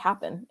 that's what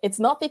happened. It's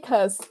not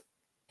because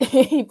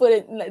he put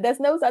it. There's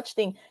no such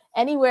thing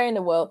anywhere in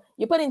the world.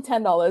 You put in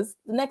 $10,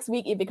 the next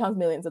week it becomes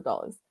millions of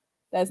dollars.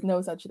 There's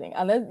no such thing,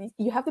 unless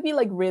you have to be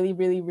like really,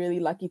 really, really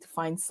lucky to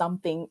find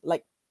something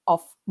like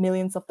of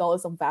millions of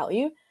dollars of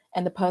value,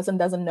 and the person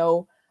doesn't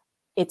know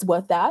it's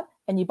worth that,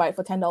 and you buy it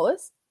for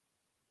 $10,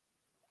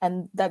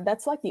 and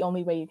that's like the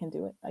only way you can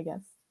do it, I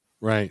guess.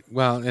 Right.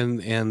 Well,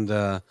 it's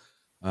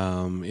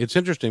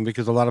interesting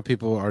because a lot of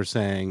people are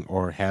saying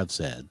or had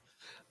said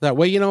that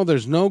way.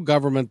 There's no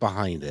government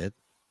behind it.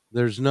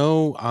 There's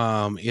no.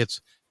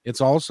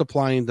 It's all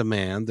supply and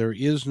demand. There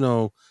is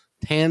no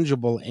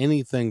tangible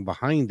anything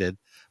behind it.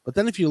 But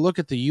then if you look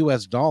at the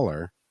U.S.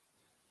 dollar,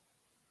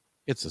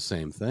 it's the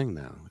same thing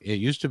now. It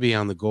used to be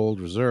on the gold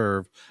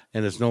reserve,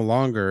 and it's no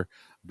longer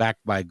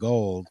backed by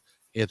gold.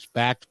 It's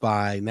backed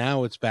by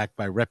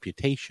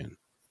reputation.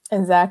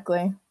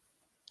 Exactly.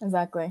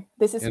 Exactly.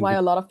 This is And why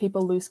a lot of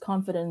people lose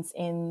confidence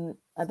in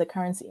the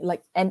currency,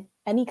 like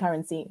any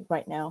currency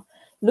right now.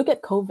 Look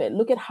at COVID.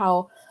 Look at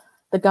how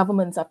the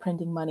governments are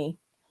printing money.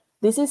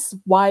 This is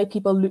why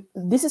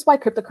this is why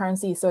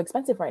cryptocurrency is so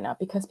expensive right now,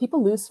 because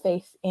people lose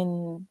faith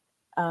in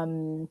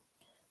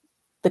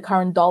the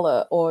current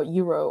dollar or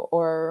euro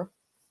or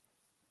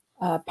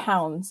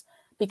pounds,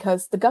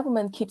 because the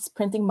government keeps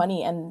printing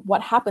money. And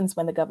what happens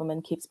when the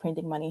government keeps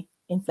printing money?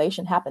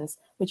 Inflation happens,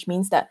 which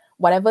means that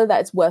whatever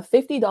that's worth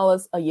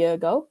 $50 a year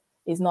ago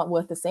is not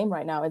worth the same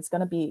right now. It's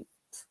going to be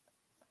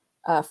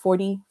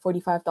 $40,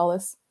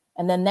 $45.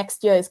 And then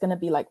next year it's going to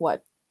be like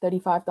what,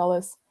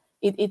 $35.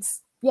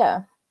 It's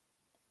yeah.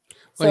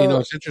 Well, So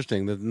it's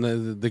interesting that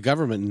the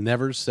government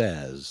never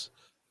says,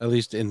 at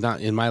least not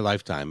in my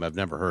lifetime, I've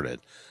never heard it,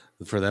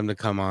 for them to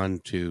come on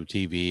to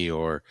TV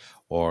or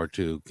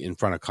to in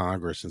front of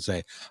Congress and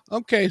say,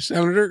 "Okay,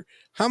 Senator,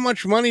 how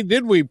much money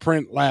did we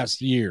print last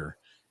year?"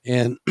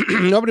 And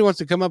nobody wants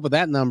to come up with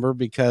that number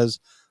because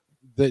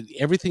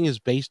everything is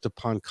based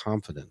upon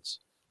confidence.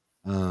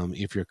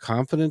 If you're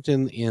confident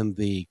in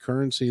the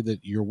currency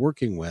that you're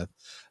working with,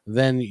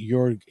 then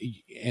you're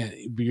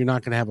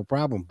not going to have a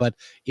problem. But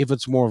if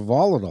it's more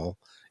volatile,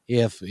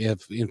 if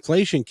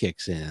inflation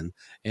kicks in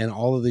and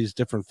all of these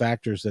different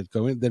factors that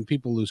go in, then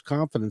people lose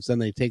confidence. Then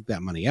they take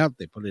that money out,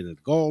 they put it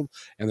into gold,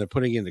 and they're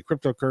putting it into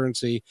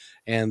cryptocurrency,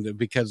 and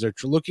because they're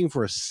looking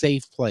for a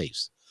safe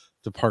place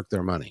to park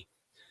their money.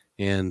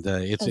 And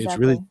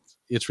exactly.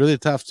 it's really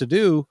tough to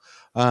do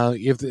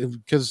if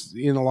because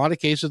in a lot of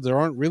cases there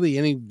aren't really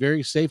any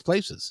very safe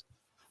places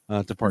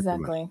to park your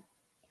money. Exactly.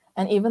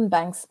 And even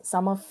banks,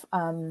 some of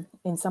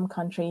in some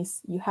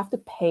countries, you have to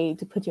pay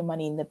to put your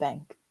money in the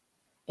bank.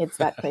 It's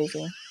that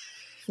crazy.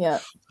 Yeah.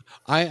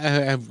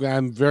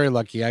 I'm very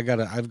lucky. I've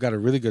got a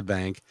really good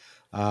bank.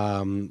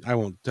 I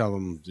won't tell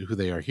them who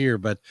they are here,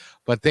 but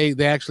they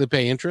actually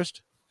pay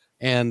interest,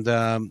 and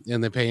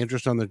they pay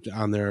interest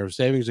on their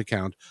savings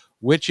account,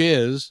 which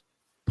is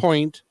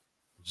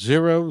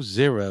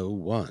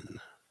 0.001.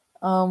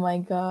 Oh my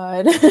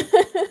God.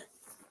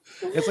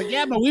 It's like,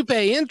 yeah, but we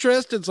pay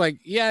interest. It's like,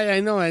 yeah, I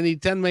know. I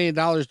need $10 million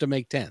to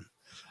make 10.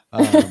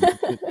 Um,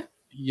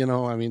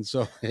 I mean,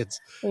 so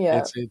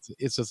Yeah.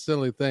 it's a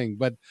silly thing,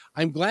 but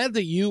I'm glad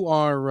that you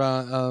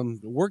are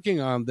working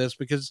on this,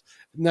 because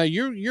now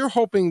you're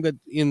hoping that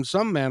in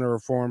some manner or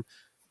form,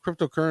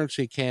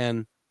 cryptocurrency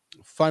can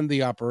fund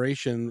the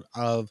operation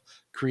of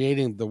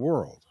creating the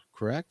world.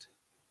 Correct?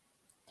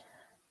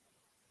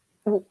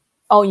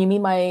 Oh, you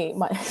mean my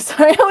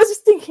sorry, I was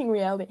just thinking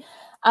reality.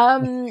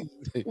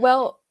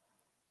 Well,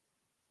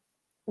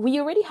 we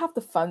already have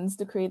the funds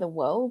to create a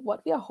world.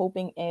 What we are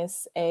hoping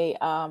is a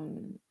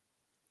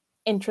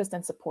interest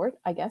and support,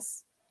 I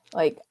guess.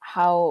 Like,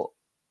 how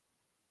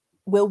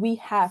will we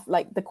have,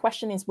 like, the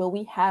question is, will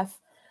we have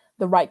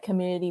the right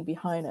community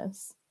behind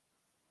us?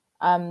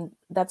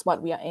 That's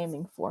what we are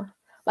aiming for.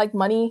 Like,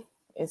 money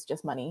is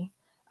just money.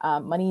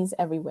 Money is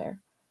everywhere.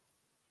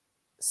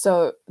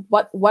 So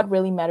what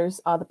really matters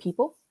are the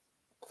people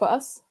for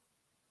us.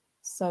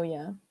 So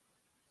yeah.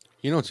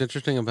 What's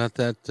interesting about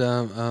that,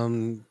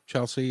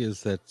 Chelsea,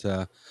 is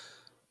that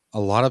a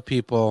lot of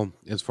people,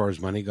 as far as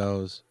money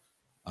goes,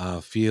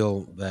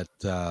 feel that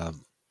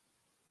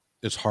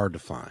it's hard to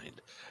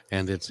find,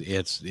 and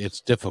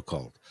it's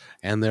difficult,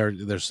 and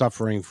they're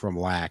suffering from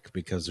lack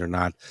because they're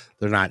not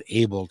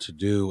able to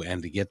do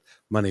and to get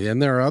money.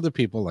 And there are other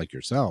people like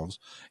yourselves.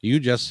 You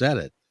just said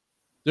it.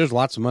 There's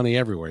lots of money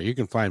everywhere. You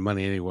can find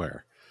money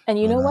anywhere. And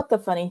you know Uh, what the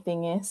funny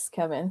thing is,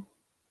 Kevin?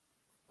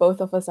 Both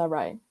of us are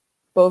right.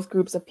 Both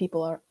groups of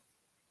people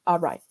are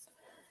right.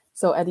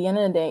 So at the end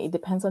of the day, it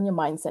depends on your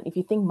mindset. If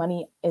you think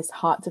money is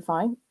hard to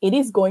find, it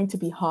is going to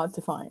be hard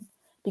to find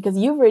because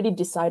you've already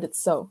decided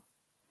so.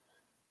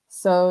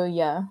 So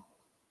yeah.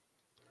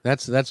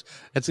 that's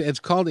it's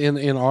called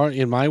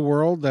in my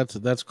world,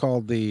 that's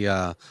called the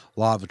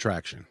law of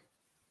attraction.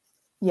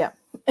 Yeah.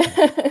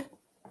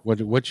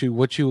 What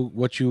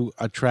you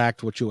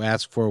attract, what you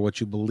ask for,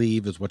 what you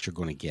believe is what you're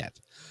going to get.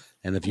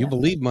 And if you Yeah.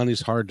 believe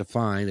money's hard to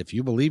find, if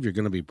you believe you're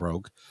going to be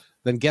broke,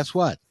 then guess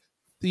what?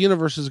 The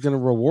universe is going to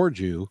reward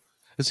you.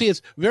 And see,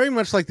 it's very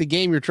much like the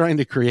game you're trying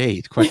to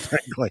create, quite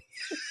frankly.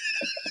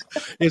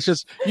 It's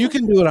just you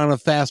can do it on a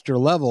faster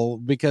level,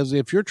 because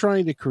if you're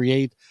trying to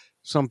create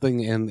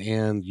something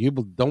and you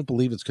don't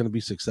believe it's going to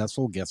be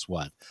successful, guess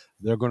what?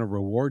 They're going to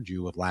reward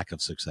you with lack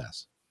of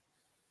success.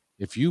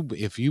 If you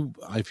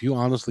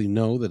honestly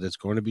know that it's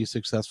going to be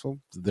successful,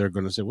 they're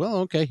going to say, well,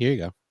 okay, here you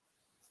go.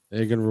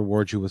 They're going to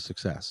reward you with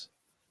success.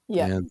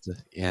 Yeah.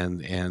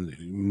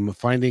 And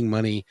finding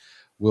money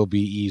will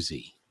be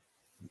easy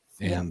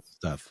Yeah. and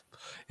stuff.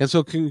 And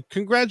so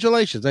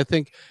congratulations. I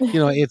think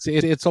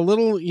it's a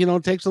little,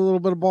 it takes a little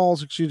bit of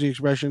balls, excuse the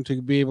expression,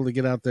 to be able to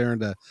get out there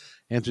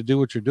and to do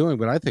what you're doing,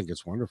 but I think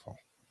it's wonderful.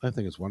 when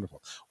does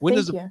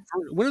Thank the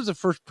you. when is the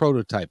first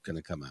prototype going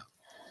to come out?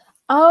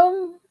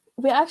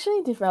 We're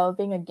actually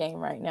developing a game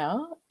right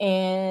now,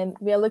 and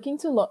we are looking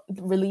to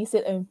release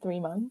it in 3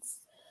 months.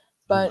 Oh,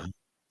 But wow.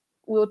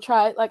 we'll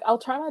try. Like, I'll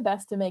try my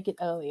best to make it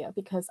earlier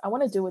because I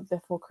want to do it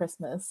before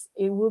Christmas.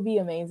 It will be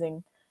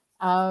amazing.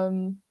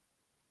 Um,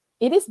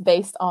 it is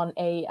based on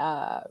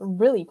a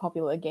really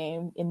popular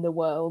game in the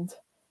world.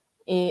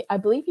 I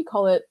believe you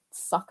call it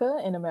soccer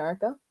in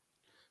America.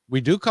 We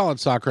do call it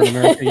soccer in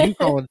America.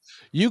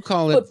 You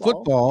call it Football.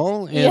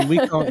 football, and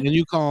Yeah.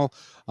 you call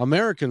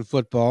American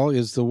football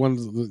is the one,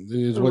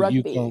 is what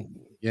you call. Rugby,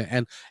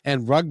 Yeah,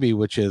 and rugby,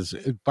 which is,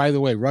 by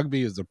the way,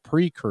 rugby is the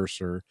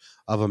precursor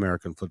of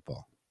American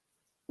football.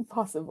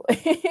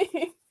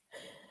 possibly.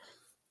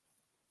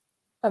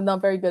 I'm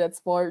not very good at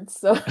sports,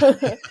 so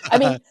I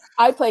mean,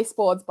 I play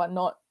sports, but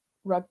not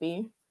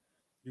rugby.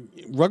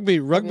 Rugby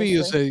is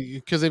Obviously,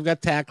 because they've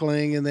got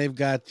tackling, and they've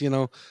got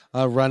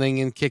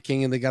running and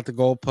kicking, and they got the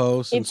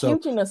goalposts, and it's so.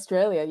 huge in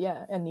Australia,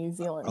 yeah, and New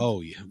Zealand.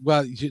 Oh yeah,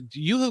 well,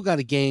 you have got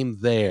a game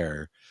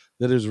there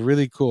that is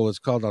really cool. It's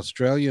called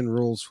Australian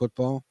rules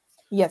football,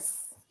 Yes,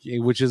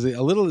 which is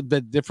a little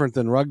bit different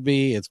than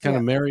rugby. It's kind yeah,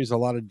 of marries a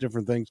lot of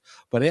different things,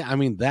 but I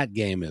mean, that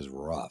game is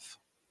rough.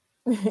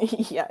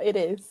 yeah, it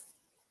is.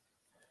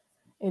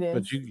 It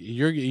But is.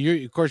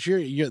 you're of course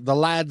you're the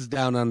lads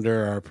down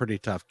under are pretty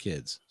tough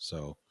kids.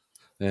 So,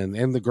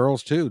 and the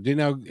girls too. Do you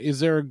know? Is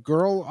there a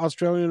girl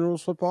Australian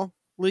rules football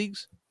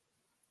leagues?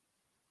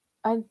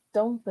 I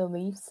don't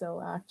believe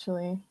so,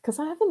 actually, because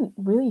I haven't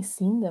really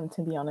seen them,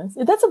 to be honest.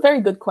 That's a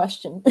very good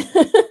question.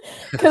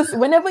 Because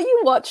whenever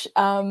you watch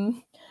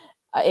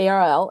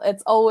ARL,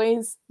 it's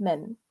always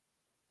men,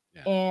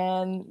 Yeah,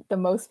 and the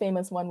most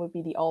famous one would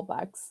be the All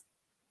Blacks.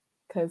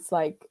 Because,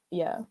 like,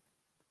 yeah,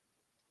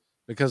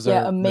 because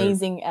they're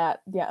amazing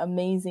at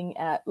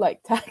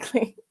like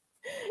tackling.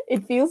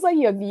 It feels like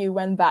you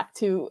went back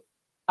to,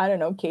 I don't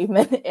know,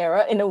 caveman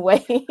era in a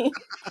way.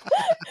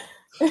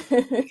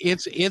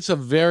 it's a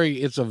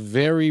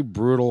very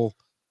brutal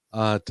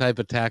type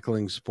of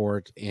tackling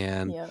sport,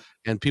 Yeah.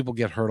 and people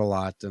get hurt a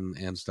lot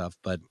and stuff.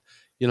 But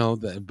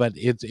but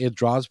it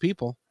draws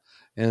people,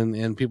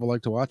 and people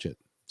like to watch it.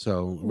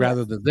 So Yeah.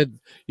 rather than that,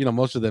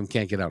 most of them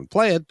can't get out and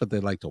play it, but they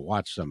like to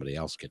watch somebody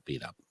else get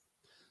beat up.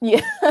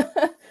 Yeah.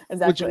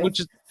 which Exactly. which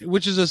is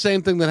which is the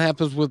same thing that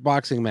happens with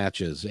boxing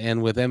matches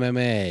and with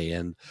MMA.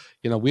 And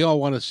we all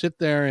want to sit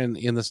there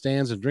in the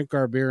stands and drink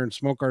our beer and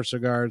smoke our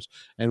cigars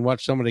and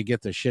watch somebody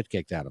get the shit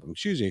kicked out of them.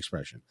 Excuse the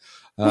expression.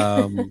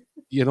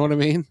 You know what I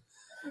mean?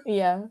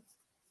 Yeah.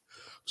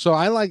 So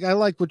I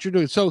like what you're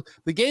doing. So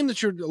the game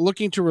that you're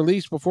looking to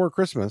release before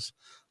Christmas,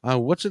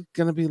 what's it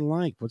going to be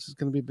like? What's it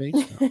going to be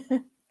based on?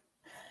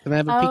 Can I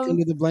have a peek um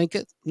under the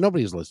blanket?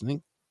 Nobody's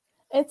listening.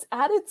 it's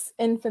at its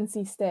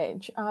infancy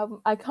stage.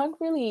 I can't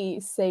really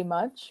say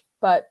much,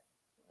 but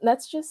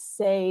let's just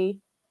say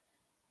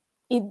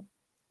it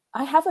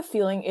I have a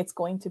feeling it's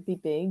going to be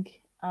big.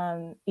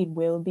 It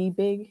will be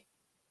big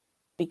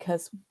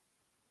because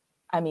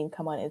I mean,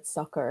 come on, it's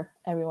soccer.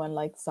 Everyone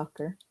likes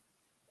soccer.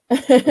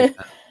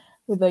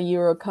 With the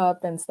Euro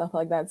Cup and stuff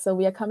like that. So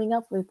we are coming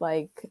up with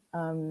like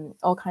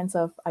all kinds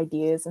of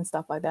ideas and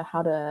stuff like that,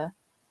 how to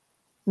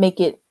make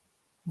it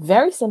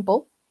very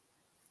simple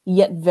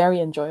yet very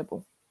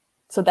enjoyable.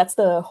 So that's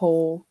the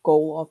whole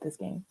goal of this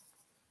game.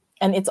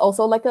 And it's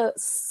also like a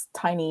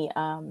tiny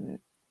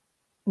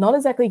not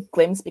exactly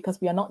glimpse because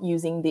we are not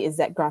using the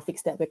exact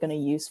graphics that we're going to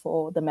use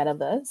for the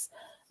metaverse,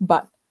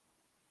 but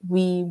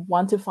we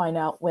want to find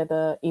out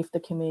whether if the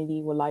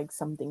community will like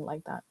something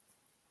like that.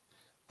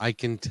 I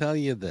can tell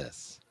you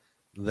this,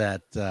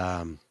 that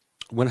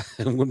when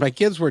when my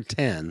kids were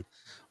 10,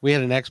 we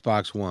had an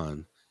Xbox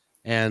One,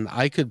 and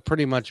I could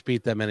pretty much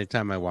beat them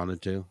anytime I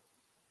wanted to.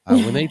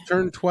 When they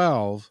turned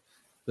 12,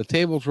 the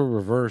tables were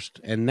reversed,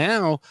 and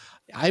now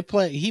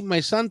my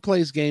son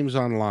plays games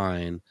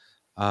online,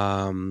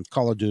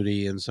 Call of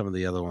Duty and some of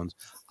the other ones.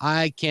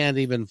 I can't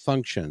even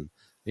function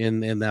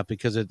in that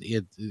because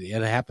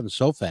it happens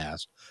so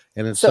fast,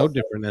 and it's so So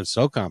different and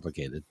so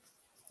complicated.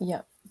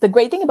 yeah, the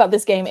great thing about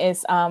this game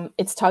is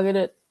it's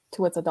targeted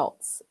towards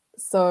adults.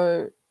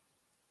 So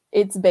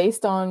it's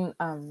based on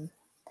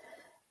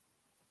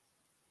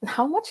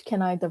how much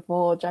can I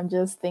divulge? I'm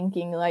just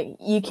thinking like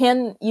you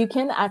can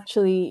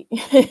actually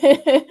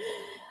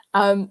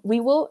we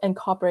will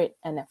incorporate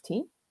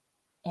NFT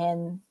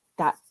and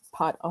that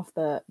part of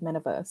the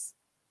metaverse.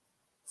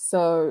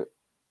 So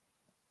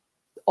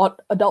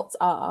adults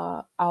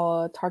are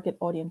our target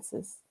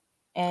audiences.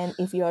 And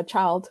if you're a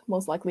child,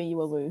 most likely you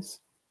will lose.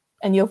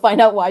 And you'll find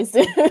out why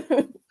soon.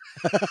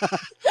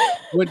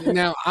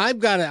 Now I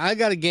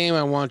got a game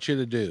I want you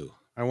to do.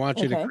 I want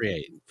you to Okay.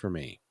 create for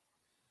me,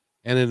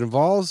 and it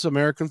involves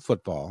American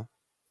football.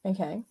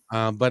 Okay.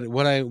 But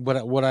what I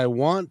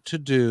want to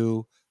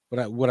do,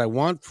 what I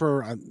want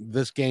for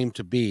this game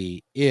to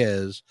be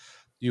is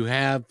you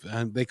have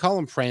they call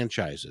them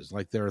franchises.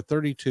 Like there are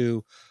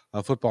 32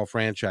 football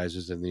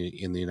franchises in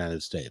the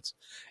United States,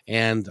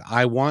 and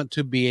I want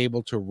to be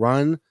able to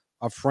run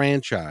a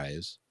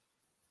franchise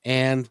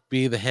and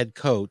be the head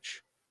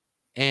coach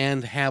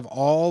and have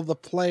all the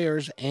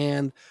players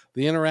and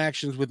the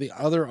interactions with the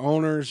other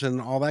owners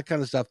and all that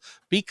kind of stuff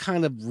be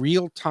kind of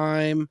real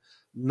time,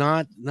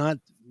 not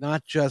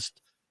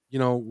just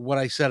what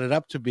I set it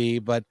up to be,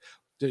 but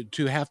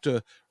to have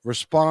to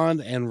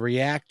respond and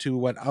react to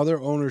what other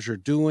owners are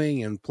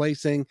doing and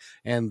placing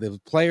and the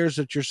players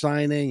that you're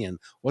signing and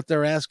what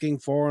they're asking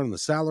for and the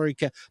salary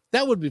cap.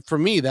 That would be, for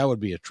me, that would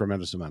be a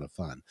tremendous amount of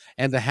fun,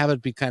 and to have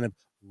it be kind of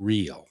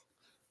real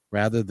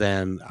rather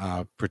than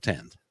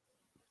pretend.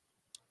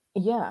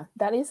 Yeah,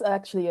 that is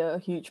actually a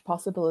huge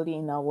possibility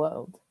in our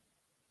world.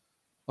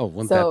 Oh,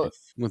 So,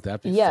 wouldn't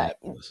that be yeah,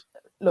 fabulous?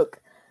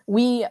 look,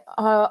 we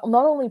are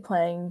not only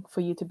planning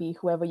for you to be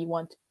whoever you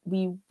want,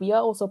 we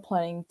are also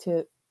planning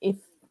to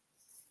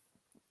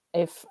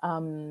if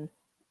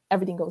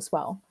everything goes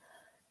well,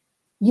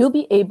 you'll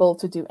be able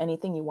to do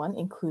anything you want,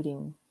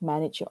 including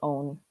manage your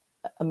own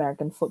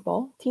American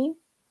football team,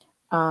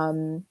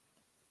 um,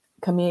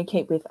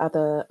 communicate with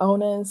other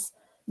owners.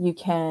 You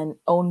can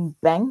own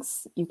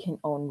banks, you can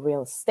own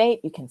real estate,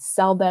 you can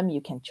sell them,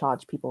 you can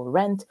charge people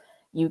rent,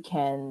 you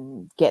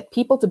can get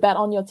people to bet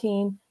on your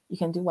team, you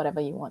can do whatever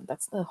you want.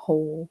 That's the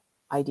whole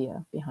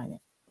idea behind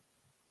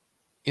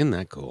Isn't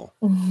that cool?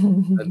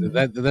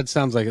 it. That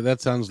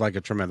sounds like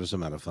a tremendous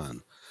amount of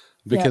fun,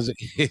 Yeah. because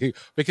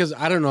because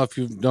I don't know if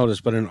you've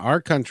noticed, but in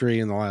our country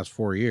in the last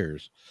 4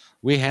 years,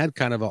 we had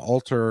kind of a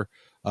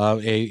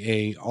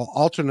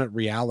alternate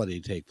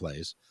reality take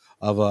place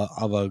of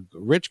a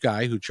rich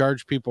guy who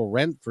charged people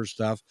rent for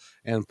stuff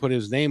and put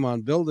his name on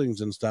buildings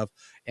and stuff,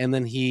 and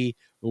then he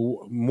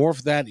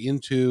morphed that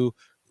into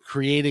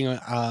creating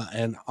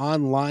an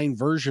online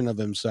version of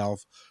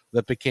himself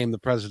that became the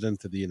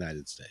president of the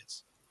United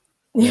States.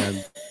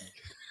 And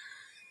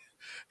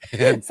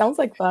and Sounds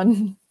like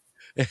fun.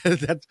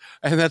 and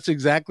that's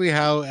exactly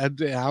how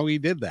he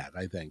did that.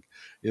 I think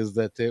is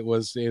that it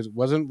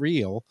wasn't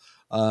real,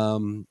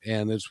 and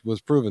it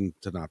was proven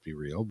to not be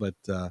real. But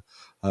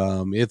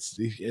I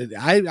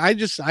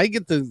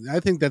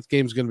think that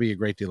game's going to be a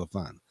great deal of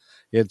fun,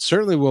 It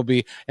certainly will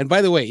be. And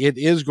by the way, it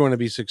is going to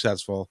be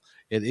successful.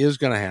 It is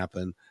going to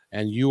happen.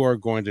 And you are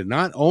going to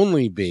not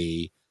only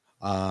be,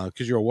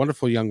 because you're a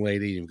wonderful young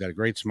lady, you've got a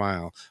great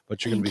smile,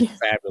 but you're going to Thank be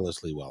you.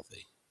 fabulously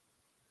wealthy.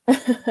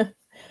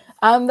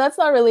 That's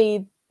not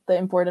really the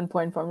important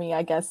point for me,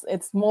 I guess.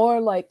 It's more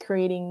like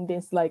creating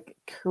this like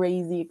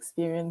crazy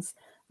experience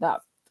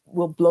that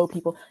will blow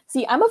people.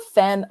 See, I'm a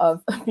fan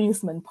of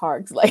amusement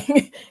parks.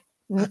 Like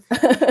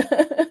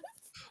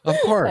Of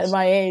at course.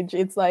 my age,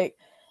 it's like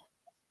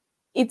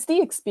it's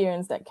the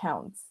experience that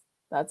counts.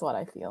 That's what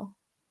I feel.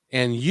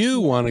 And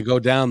you Yeah. want to go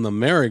down the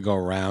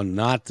merry-go-round,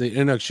 not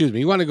the, no, excuse me.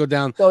 You want to go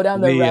down Go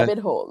down the the, rabbit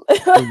hole.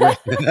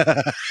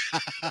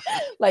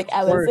 Like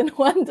Alice or in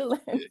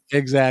Wonderland.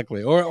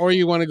 exactly. Or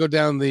you want to go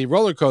down the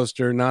roller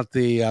coaster, not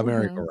the Hmm.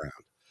 merry-go-round.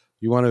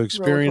 You want to Roller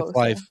experience coaster.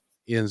 life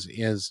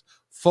as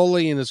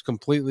fully and as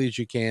completely as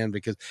you can,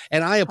 because,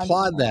 and I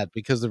applaud 100%. that,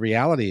 because the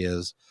reality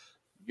is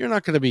you're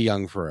not going to be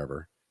young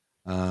forever.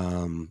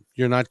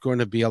 You're not going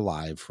to be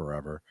alive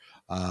forever.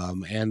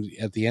 And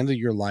at the end of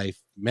your life,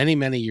 many,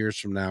 many years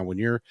from now, when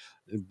you're,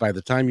 by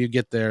the time you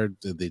get there,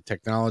 the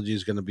technology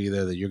is going to be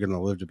there that you're going to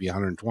live to be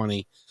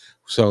 120.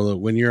 So that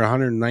when you're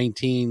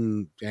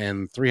 119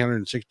 and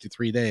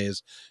 363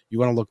 days, you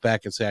want to look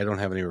back and say, I don't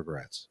have any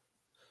regrets.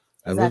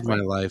 I lived my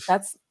Exactly. life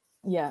That's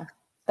yeah.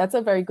 That's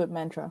a very good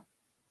mantra.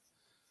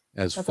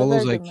 as That's a full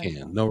as very I good can,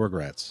 mantra. no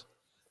regrets.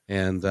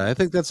 And I Yes.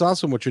 think that's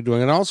awesome what you're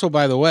doing. And also,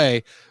 by the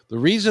way, the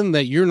reason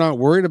that you're not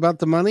worried about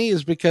the money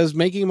is because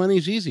making money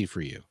is easy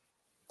for you.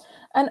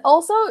 And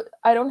also,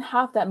 I don't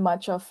have that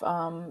much of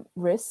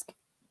risk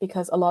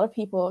because a lot of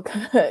people,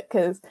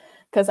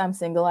 because I'm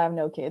single, I have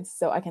no kids,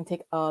 so I can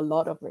take a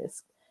lot of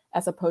risk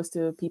as opposed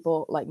to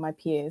people like my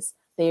peers.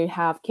 They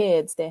have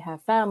kids, they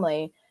have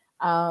family.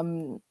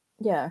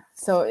 Yeah,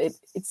 so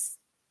it's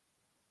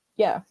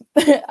yeah,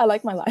 I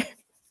like my life.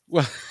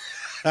 Well,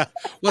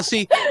 well,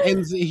 see,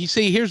 and you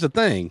see, here's the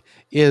thing: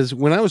 is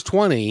when I was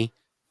 20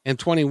 and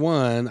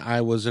 21,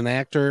 I was an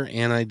actor,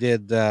 and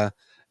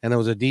and I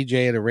was a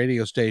DJ at a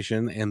radio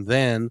station, and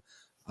then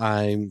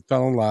I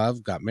fell in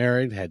love, got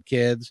married, had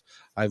kids.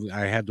 I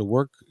had to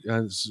work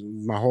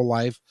my whole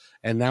life,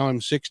 and now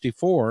I'm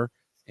 64,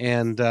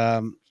 and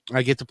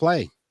I get to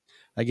play.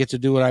 I get to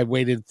do what I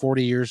waited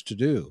 40 years to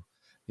do.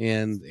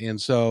 And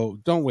so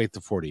don't wait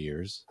the 40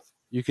 years.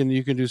 You can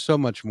do so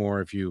much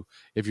more if you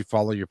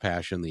follow your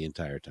passion the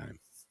entire time.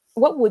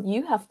 What would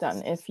you have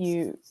done if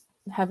you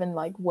haven't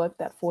like worked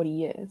that 40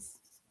 years?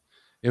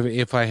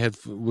 If I had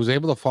was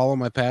able to follow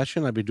my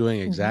passion, I'd be doing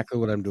Mhm. exactly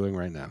what I'm doing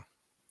right now.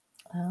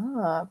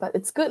 Ah, but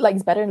it's good. Like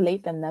it's better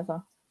late than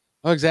never.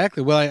 Oh,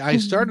 exactly. Well, I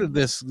started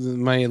this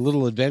my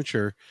little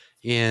adventure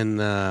in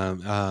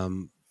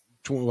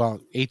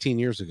 18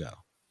 years ago,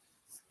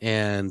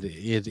 and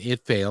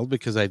it failed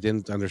because I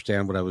didn't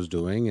understand what I was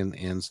doing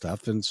and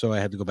stuff, and so I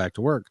had to go back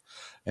to work.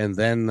 And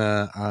then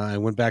I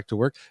went back to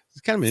work.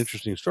 It's kind of an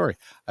interesting story.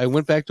 I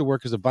went back to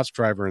work as a bus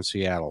driver in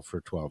Seattle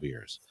for 12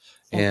 years,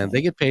 and they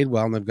Okay. get paid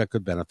well, and they've got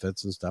good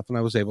benefits and stuff. And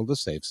I was able to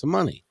save some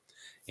money.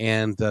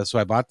 And so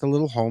I bought the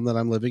little home that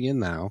I'm living in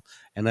now.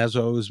 And as I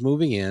was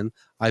moving in,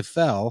 I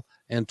fell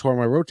and tore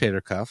my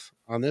rotator cuff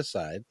on this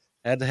side.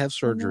 I had to have Oh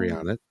surgery no.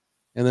 on it.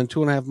 And then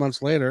 2.5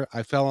 months later,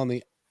 I fell on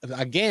the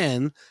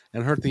again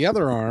and hurt the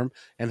other arm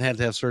and had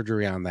to have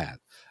surgery on that.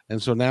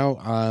 And so now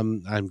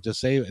I'm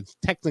disabled. It's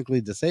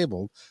technically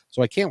disabled,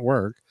 so I can't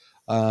work.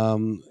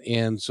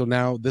 And so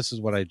now this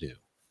is what I do.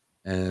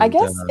 I And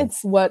guess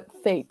it's what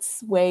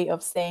fate's way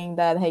of saying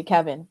that, hey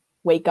Kevin,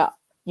 wake up.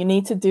 You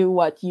need to do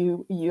what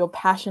you're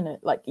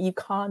passionate. Like you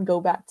can't go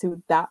back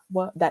to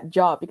that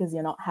job because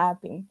you're not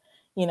happy,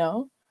 you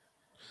know?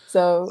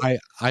 So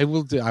I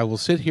will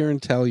sit here and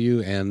tell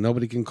you, and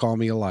nobody can call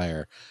me a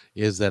liar,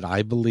 is that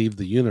I believe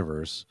the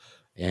universe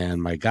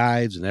and my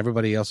guides and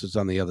everybody else that's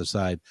on the other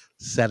side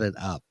set it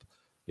up.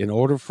 In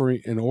order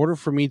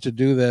for me to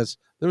do this,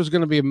 there was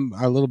going to be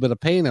a little bit of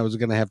pain I was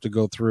going to have to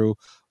go through,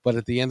 but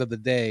at the end of the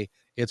day,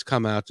 it's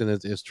come out and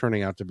it's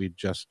turning out to be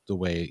just the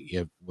way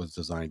it was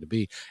designed to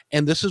be.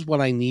 And this is what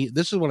I need.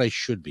 This is what I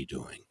should be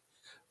doing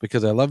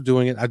because I love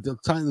doing it.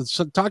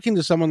 Talking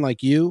to someone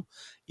like you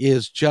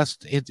is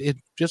just it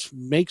just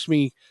makes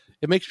me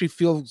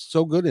feel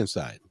so good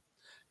inside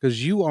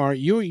because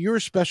you're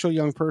a special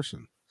young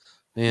person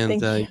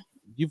and thank you.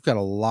 you've got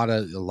a lot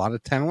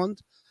of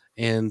talent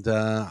and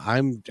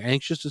I'm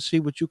anxious to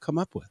see what you come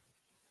up with.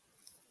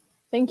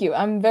 Thank you.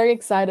 I'm very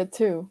excited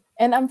too.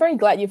 And I'm very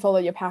glad you follow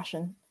your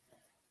passion.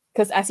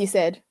 Because as you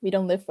said, we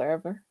don't live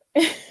forever.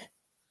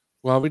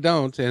 Well, we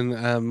don't,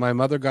 and my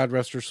mother, God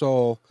rest her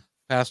soul,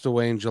 passed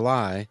away in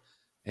July,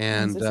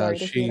 I'm so and sorry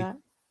to hear she that.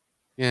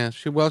 yeah,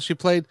 she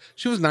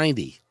was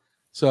 90.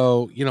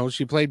 So,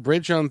 she played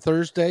bridge on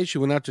Thursday, she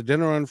went out to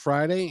dinner on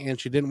Friday, and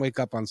she didn't wake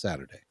up on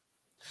Saturday.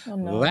 Oh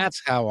no. That's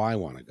how I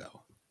want to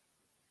go.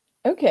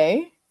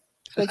 Okay.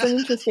 That's an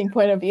interesting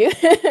point of view.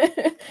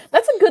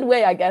 That's a good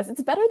way, I guess.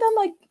 It's better than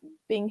like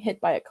being hit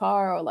by a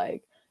car or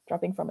like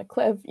dropping from a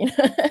cliff, you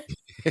know.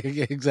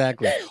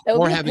 Exactly. That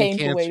would Or be a having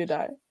painful way cancer to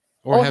die.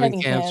 or Or having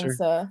having cancer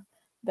cancer.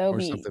 That would or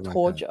be something like that.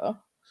 torture.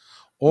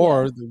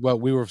 Or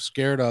what we were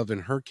scared of in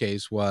her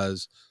case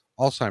was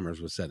Alzheimer's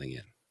was setting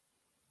in.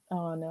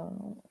 Oh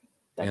no,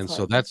 And that's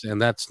so hard.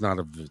 that's not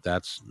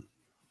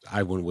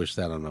I wouldn't wish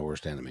that on my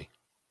worst enemy.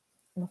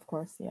 Of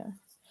course, yeah.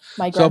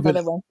 My So, but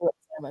grandfather went through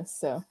Alzheimer's,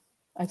 so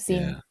I've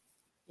seen. yeah.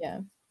 Yeah.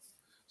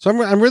 So I'm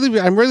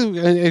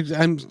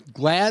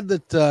glad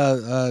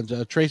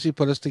that Tracy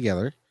put us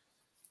together,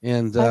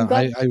 and I'm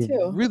glad I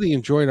too. really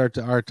enjoyed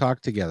our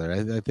talk together.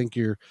 I think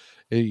you're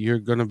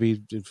going to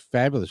be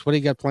fabulous. What do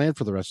you got planned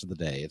for the rest of the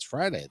day? It's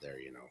Friday there,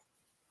 you know.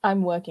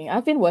 I'm working.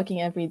 I've been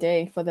working every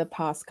day for the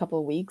past couple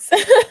of weeks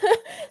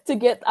to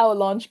get our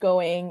launch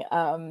going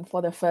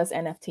for the first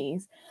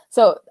NFTs.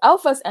 So our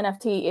first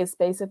NFT is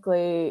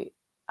basically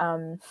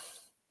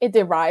it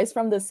derives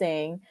from the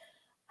saying.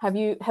 Have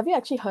you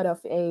actually heard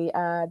of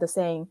the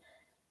saying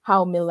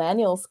how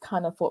millennials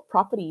can't afford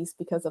properties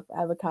because of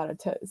avocado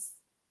toast?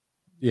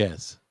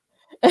 Yes.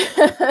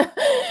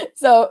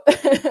 So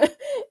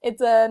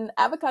it's an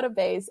avocado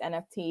based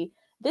NFT.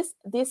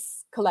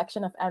 This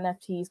collection of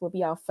NFTs will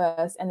be our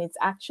first, and it's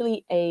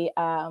actually a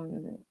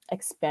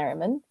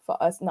experiment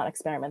for us. Not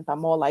experiment, but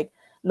more like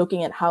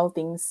looking at how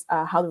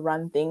to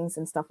run things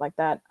and stuff like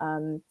that.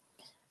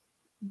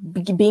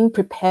 Being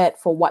prepared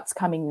for what's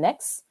coming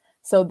next.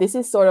 So this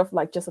is sort of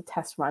like just a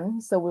test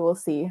run. So we will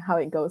see how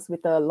it goes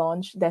with the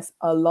launch. There's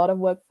a lot of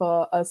work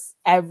for us,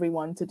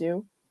 everyone, to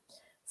do.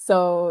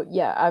 So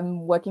yeah,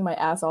 I'm working my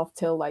ass off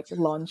till like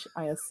launch,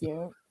 I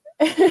assume.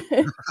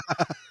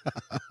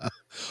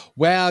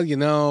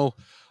 Well,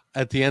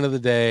 at the end of the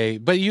day,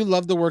 but you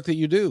love the work that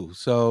you do.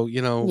 So,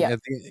 Yeah,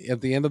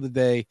 at the end of the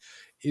day,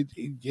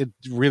 it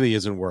really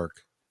isn't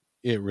work.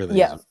 It really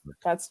yeah, isn't work.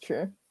 that's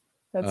true.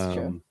 That's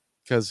true.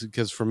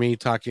 Because for me,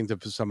 talking to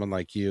someone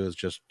like you it's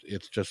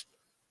just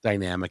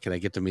dynamic, and I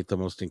get to meet the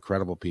most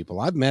incredible people.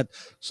 I've met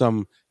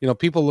some,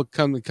 people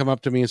come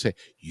up to me and say,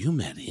 "You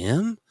met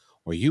him,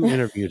 or you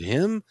interviewed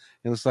him,"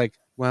 and it's like,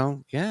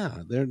 well, yeah,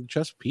 they're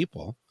just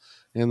people,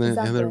 and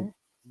Exactly.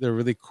 they're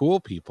really cool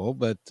people,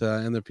 but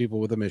and they're people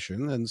with a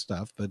mission and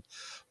stuff. But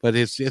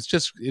it's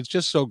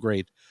just so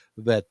great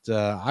that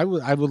I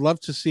would love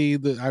to see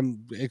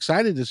I'm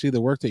excited to see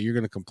the work that you're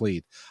going to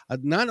complete.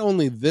 Not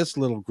only this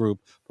little group,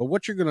 but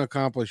what you're going to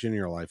accomplish in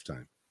your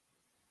lifetime.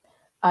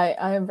 I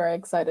am very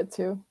excited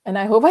too, and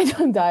I hope I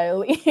don't die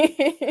early.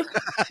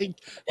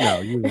 No,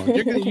 you won't.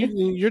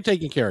 You're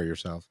taking care of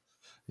yourself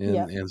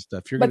Yeah, and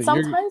stuff. but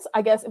sometimes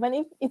I guess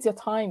when it's your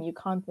time, you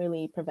can't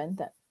really prevent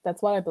that.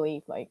 That's what I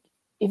believe. Like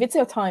if it's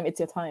your time, it's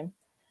your time.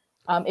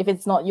 If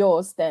it's not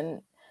yours,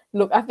 then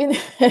look, I've been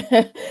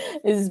this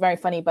is very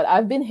funny, but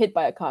I've been hit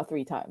by a car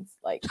 3 times,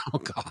 like Oh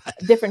God.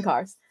 different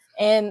cars,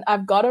 and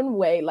I've gotten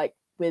away like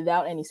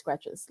without any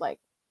scratches, like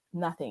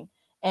nothing.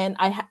 And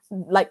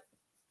like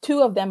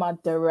 2 of them are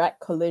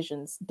direct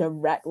collisions,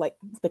 direct, like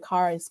the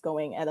car is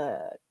going at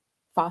a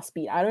fast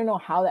speed. I don't know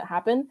how that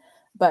happened,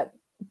 but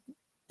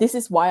this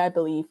is why I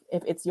believe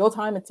if it's your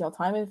time, it's your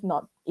time.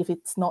 If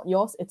it's not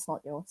yours, it's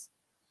not yours.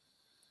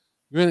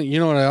 You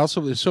know what?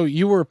 So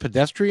you were a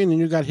pedestrian and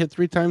you got hit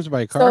 3 times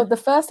by a car? So the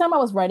first time I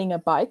was riding a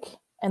bike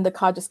and the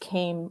car just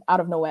came out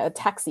of nowhere, a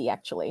taxi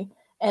actually.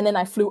 And then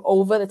I flew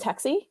over the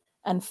taxi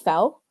and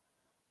fell.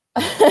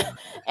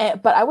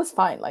 But I was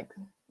fine, like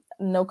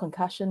no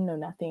concussion, no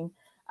nothing.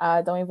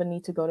 I don't even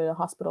need to go to the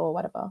hospital or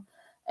whatever.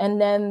 And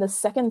then the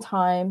second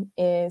time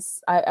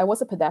is I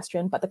was a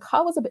pedestrian, but the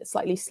car was a bit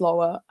slightly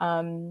slower.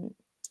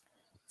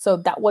 So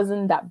that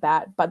wasn't that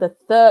bad. But the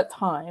third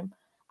time,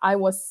 I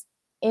was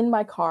in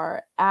my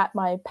car at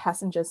my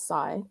passenger's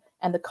side,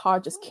 and the car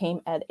just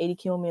came at 80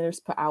 kilometers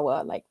per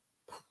hour, like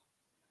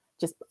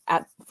just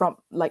from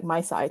like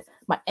my side.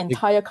 My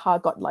entire car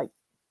got like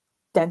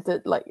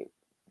dented, like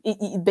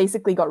it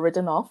basically got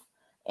written off,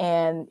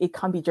 and it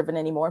can't be driven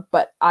anymore.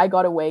 But I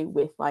got away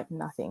with like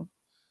nothing.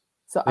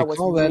 So I was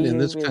really, in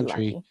this really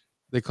country, lucky.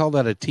 they call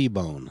that a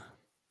T-bone.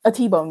 A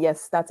T-bone,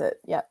 yes, that's it.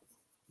 Yeah.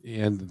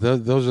 And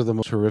those are the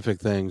most horrific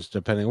things.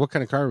 Depending, what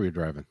kind of car were you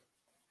driving?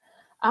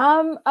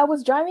 I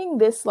was driving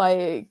this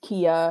like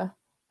Kia.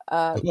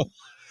 Yeah, Oh,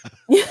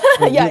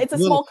 it's a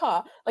small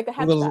car, like a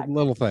hatchback.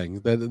 little thing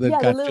that Yeah, the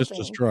got little just thing.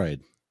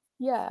 destroyed.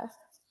 Yeah.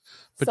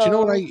 But you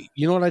know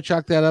So what I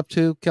chalk that up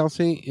to,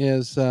 Kelsey,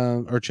 is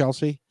or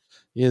Chelsea,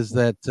 is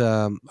that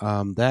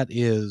that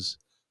is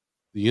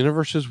the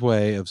universe's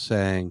way of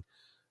saying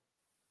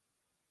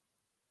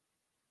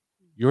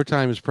your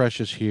time is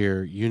precious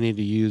here. You need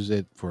to use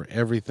it for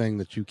everything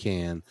that you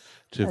can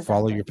to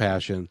follow your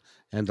passion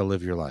and to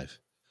live your life.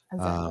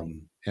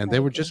 Exactly. And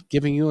they were just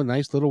giving you a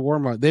nice little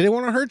warm up. They didn't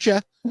want to hurt you.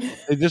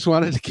 They just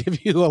wanted to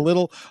give you a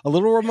little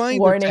reminder.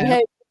 Warning,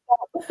 tap.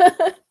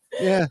 hey,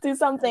 Yeah. do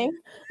something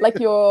like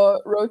your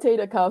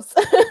rotator cuffs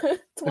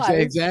twice.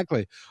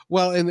 Exactly.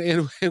 Well,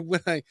 and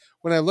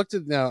when I looked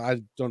at, now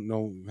I don't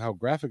know how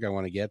graphic I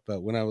want to get,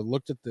 but when I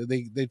looked at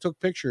they took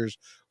pictures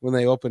when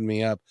they opened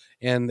me up.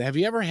 And have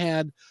you ever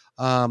had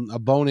a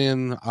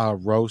bone-in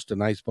roast, a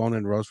nice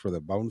bone-in roast with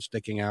a bone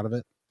sticking out of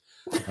it?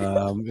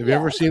 Have you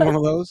ever seen one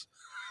of those?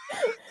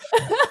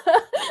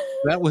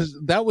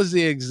 That was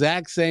the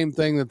exact same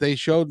thing that they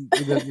showed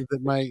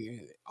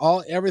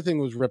that everything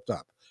was ripped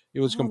up. It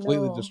was Oh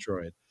completely no.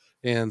 destroyed.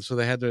 And so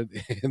they had to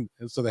and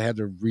so they had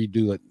to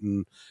redo it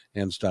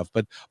and stuff.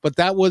 But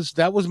that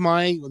was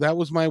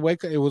my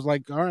wake. It was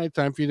like, all right,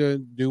 time for you to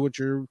do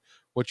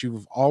what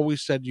you've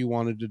always said you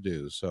wanted to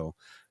do. So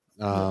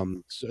Yeah.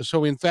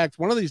 so in fact,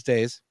 one of these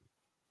days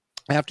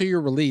after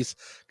your release,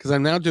 because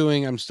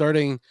I'm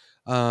starting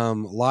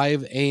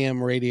live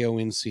AM radio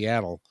in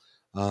Seattle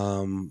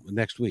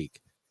next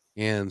week.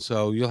 And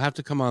so you'll have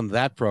to come on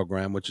that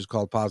program, which is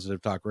called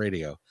Positive Talk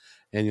Radio.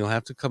 And you'll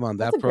have to come on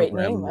That's that a great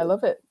program. name. I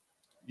love it.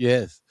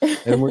 Yes.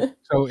 And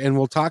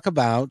we'll talk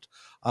about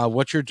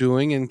what you're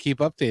doing and keep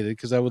updated,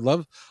 because I would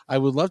love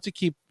to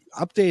keep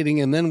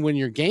updating. And then when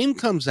your game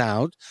comes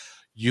out,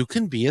 you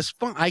can be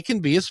I can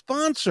be a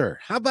sponsor.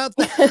 How about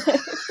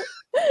that?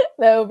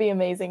 That would be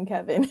amazing,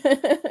 Kevin.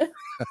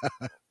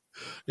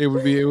 It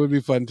would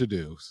be fun to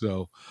do.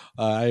 So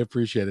I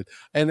appreciate it.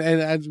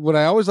 And what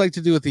I always like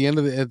to do at the end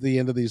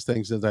of these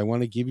things is I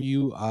want to give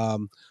you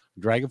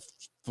drag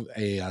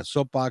a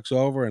soapbox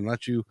over and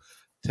let you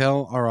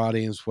tell our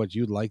audience what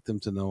you'd like them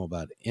to know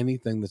about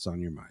anything that's on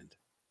your mind.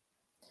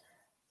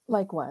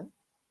 Like what?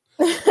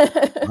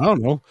 I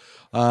don't know.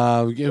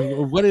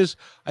 What is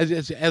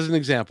as an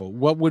example?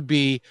 What would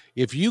be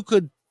if you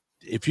could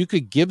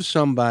give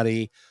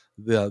somebody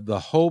the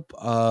hope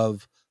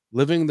of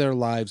living their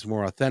lives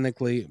more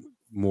authentically,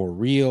 more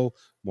real,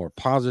 more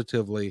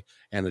positively,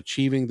 and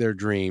achieving their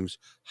dreams?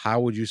 How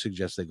would you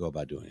suggest they go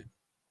about doing it?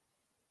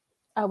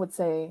 I would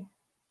say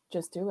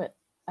just do it,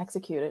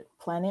 execute it,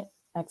 plan it,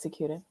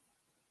 execute it.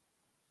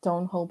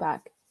 Don't hold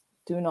back.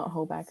 Do not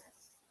hold back.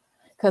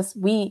 Because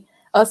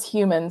us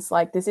humans,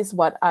 like, this is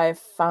what I've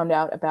found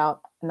out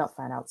about, not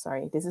found out,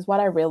 sorry. This is what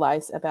I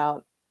realized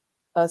about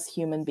us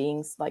human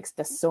beings. Like,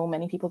 there's so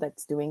many people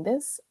that's doing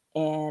this.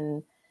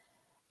 And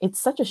it's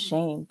such a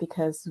shame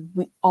because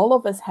all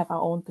of us have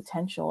our own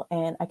potential.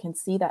 And I can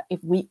see that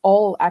if we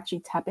all actually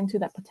tap into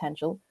that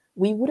potential,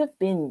 we would have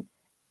been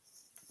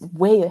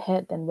way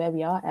ahead than where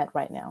we are at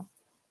right now.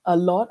 A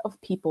lot of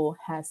people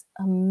has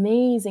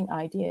amazing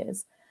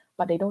ideas,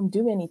 but they don't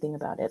do anything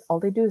about it. All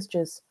they do is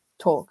just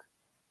talk,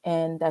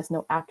 and there's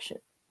no action.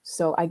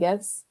 So I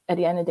guess at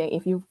the end of the day,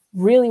 if you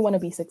really want to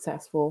be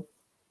successful,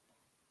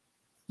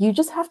 you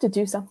just have to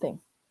do something.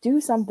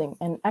 Do something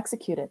and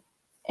execute it.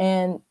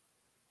 And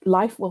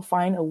life will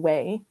find a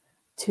way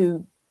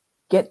to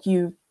get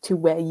you to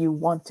where you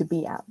want to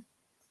be at.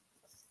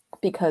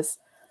 Because,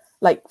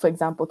 like, for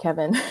example,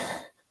 Kevin,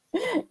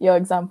 your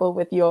example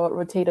with your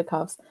rotator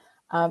cuffs,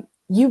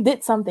 you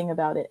did something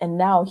about it. And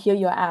now here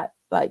you're at,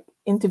 like,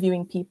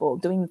 interviewing people,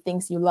 doing the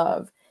things you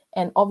love.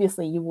 And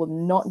obviously, you will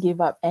not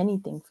give up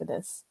anything for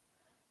this.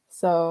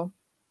 So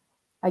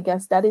I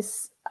guess that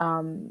is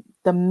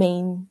the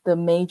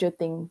major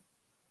thing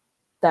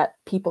that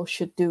people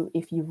should do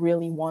if you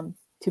really want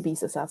to be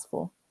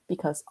successful.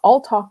 Because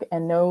all talk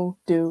and no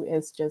do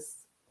is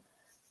just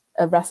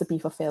a recipe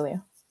for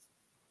failure.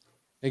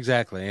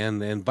 Exactly.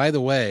 And by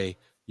the way,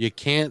 you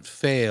can't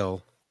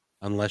fail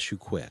unless you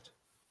quit.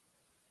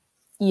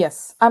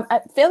 Yes,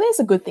 failure is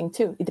a good thing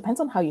too. It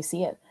depends on how you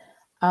see it.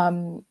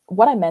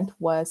 What I meant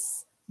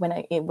was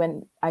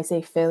when I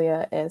say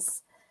failure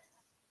is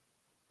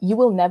you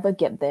will never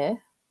get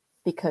there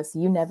because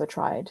you never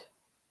tried.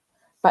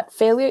 But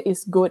failure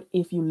is good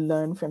if you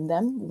learn from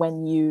them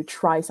when you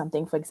try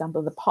something. For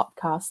example, the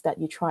podcast that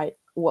you tried,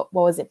 what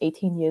was it,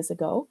 18 years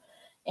ago,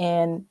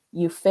 and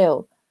you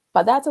failed.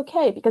 But that's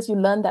okay because you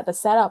learned that the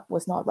setup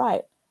was not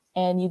right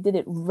and you did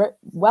it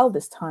well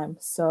this time.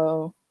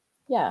 So,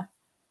 yeah,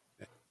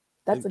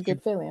 that's a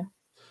good failure.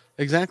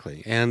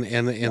 Exactly. And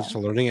Yeah, it's a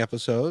learning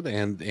episode.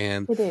 And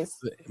it is.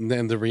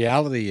 then the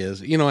reality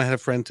is, I had a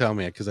friend tell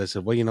me, because I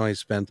said, well, I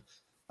spent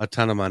a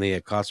ton of money.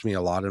 It cost me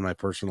a lot in my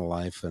personal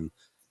life and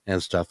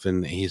stuff.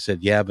 And he said,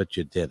 yeah, but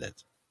you did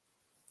it.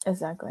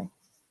 Exactly.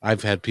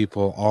 I've had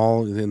people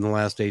all in the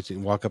last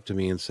 18 walk up to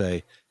me and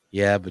say,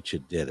 yeah, but you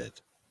did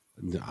it.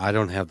 I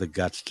don't have the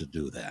guts to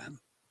do that.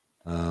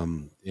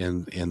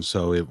 And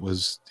so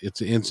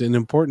it's an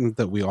important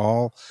that we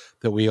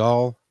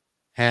all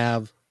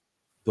have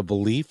the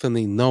belief and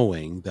the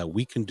knowing that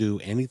we can do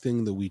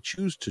anything that we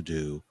choose to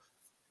do.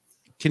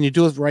 Can you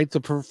do it right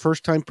the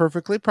first time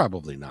perfectly?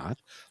 Probably not.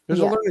 There's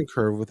a Yeah. learning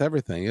curve with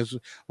everything. It's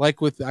like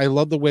I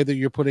love the way that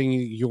you're putting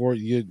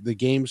the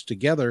games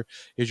together.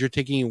 Is you're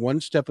taking it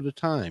one step at a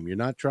time. You're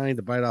not trying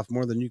to bite off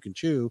more than you can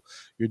chew.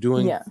 You're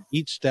doing Yeah.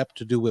 each step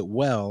to do it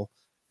well,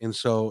 and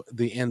so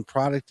the end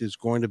product is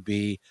going to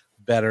be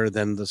better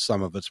than the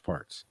sum of its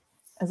parts.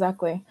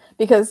 Exactly.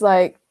 Because,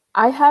 like,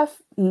 I have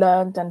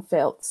learned and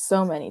failed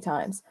so many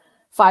times.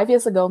 5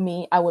 years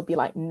ago, I would be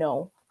like,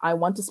 no, I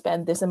want to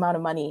spend this amount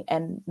of money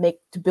and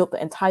to build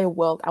the entire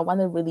world. I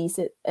want to release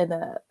it in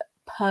a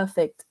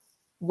perfect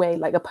way,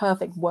 like a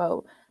perfect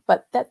world.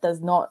 But that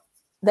is not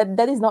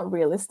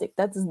realistic.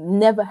 That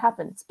never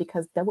happens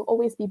because there will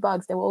always be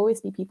bugs. There will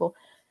always be people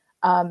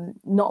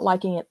not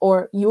liking it,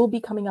 or you will be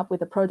coming up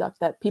with a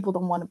product that people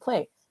don't want to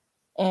play,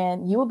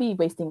 and you will be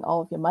wasting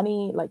all of your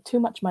money, like too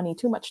much money,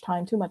 too much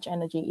time, too much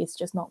energy. It's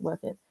just not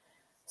worth it.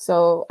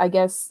 So I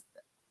guess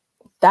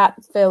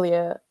that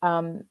failure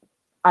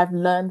I've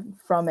learned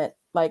from it.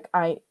 Like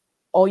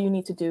all you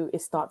need to do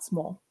is start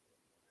small,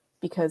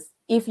 because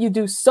if you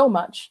do so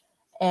much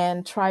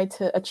and try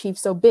to achieve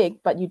so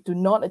big, but you do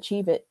not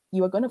achieve it,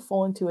 you are going to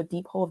fall into a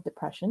deep hole of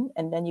depression.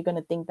 And then you're going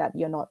to think that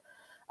you're not,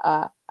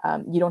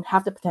 you don't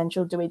have the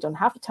potential to do it, you don't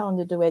have the talent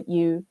to do it.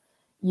 You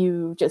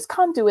just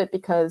can't do it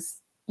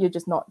because you're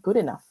just not good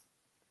enough.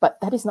 But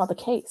that is not the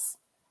case.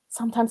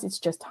 Sometimes it's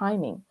just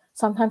timing.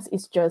 Sometimes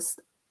it's just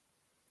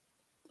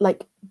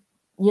like,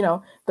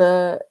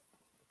 sometimes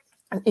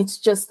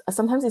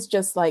it's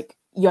just like,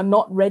 you're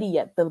not ready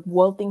yet. The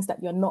world thinks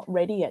that you're not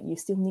ready yet. You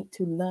still need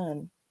to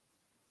learn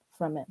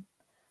from it.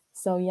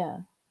 So, yeah.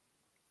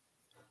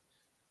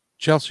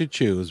 Chelsea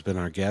Chiu has been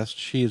our guest.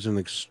 She is an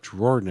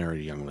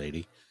extraordinary young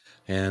lady.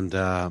 And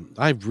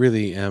I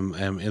really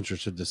am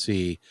interested to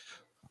see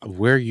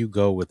where you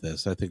go with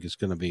this. I think it's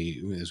going to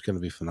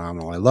be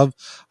phenomenal.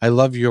 I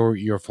love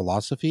your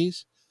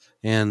philosophies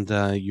and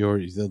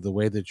the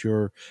way that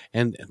you're,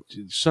 and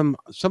some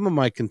of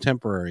my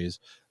contemporaries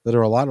that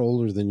are a lot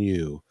older than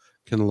you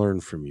can learn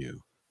from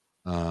you.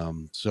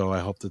 So I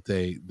hope that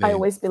they I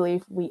always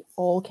believe we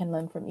all can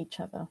learn from each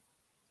other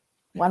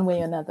one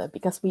way or another,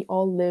 because we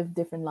all live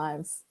different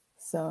lives.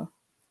 So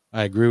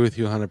I agree with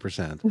you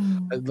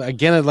 100%.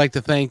 Again, I'd like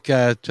to thank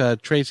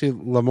Tracy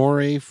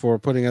Lamourie for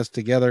putting us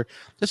together.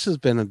 This has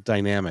been a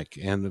dynamic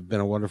and been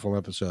a wonderful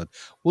episode.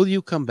 Will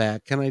you come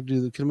back? Can we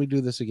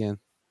do this again?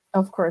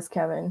 Of course,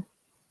 Kevin.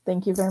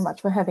 Thank you very much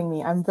for having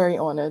me. I'm very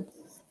honored.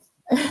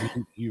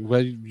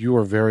 You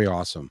are very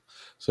awesome.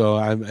 So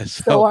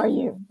are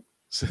you.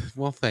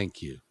 Well,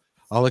 thank you.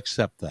 I'll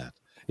accept that.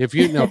 If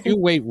you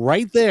wait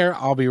right there,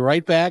 I'll be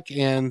right back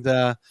and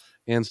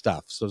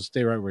stuff. So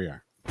stay right where you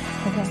are.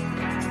 Okay.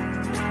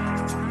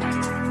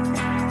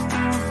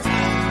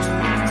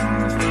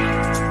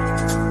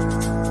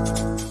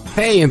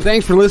 Hey, and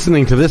thanks for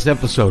listening to this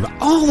episode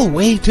all the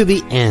way to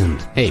the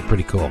end. Hey,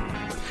 pretty cool.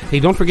 Hey,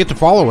 don't forget to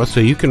follow us so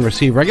you can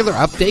receive regular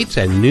updates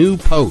and new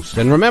posts.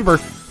 And remember,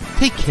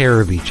 take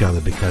care of each other,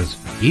 because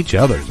each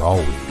other's all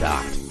we've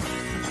got.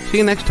 See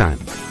you next time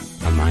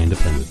on My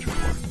Independence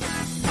Report.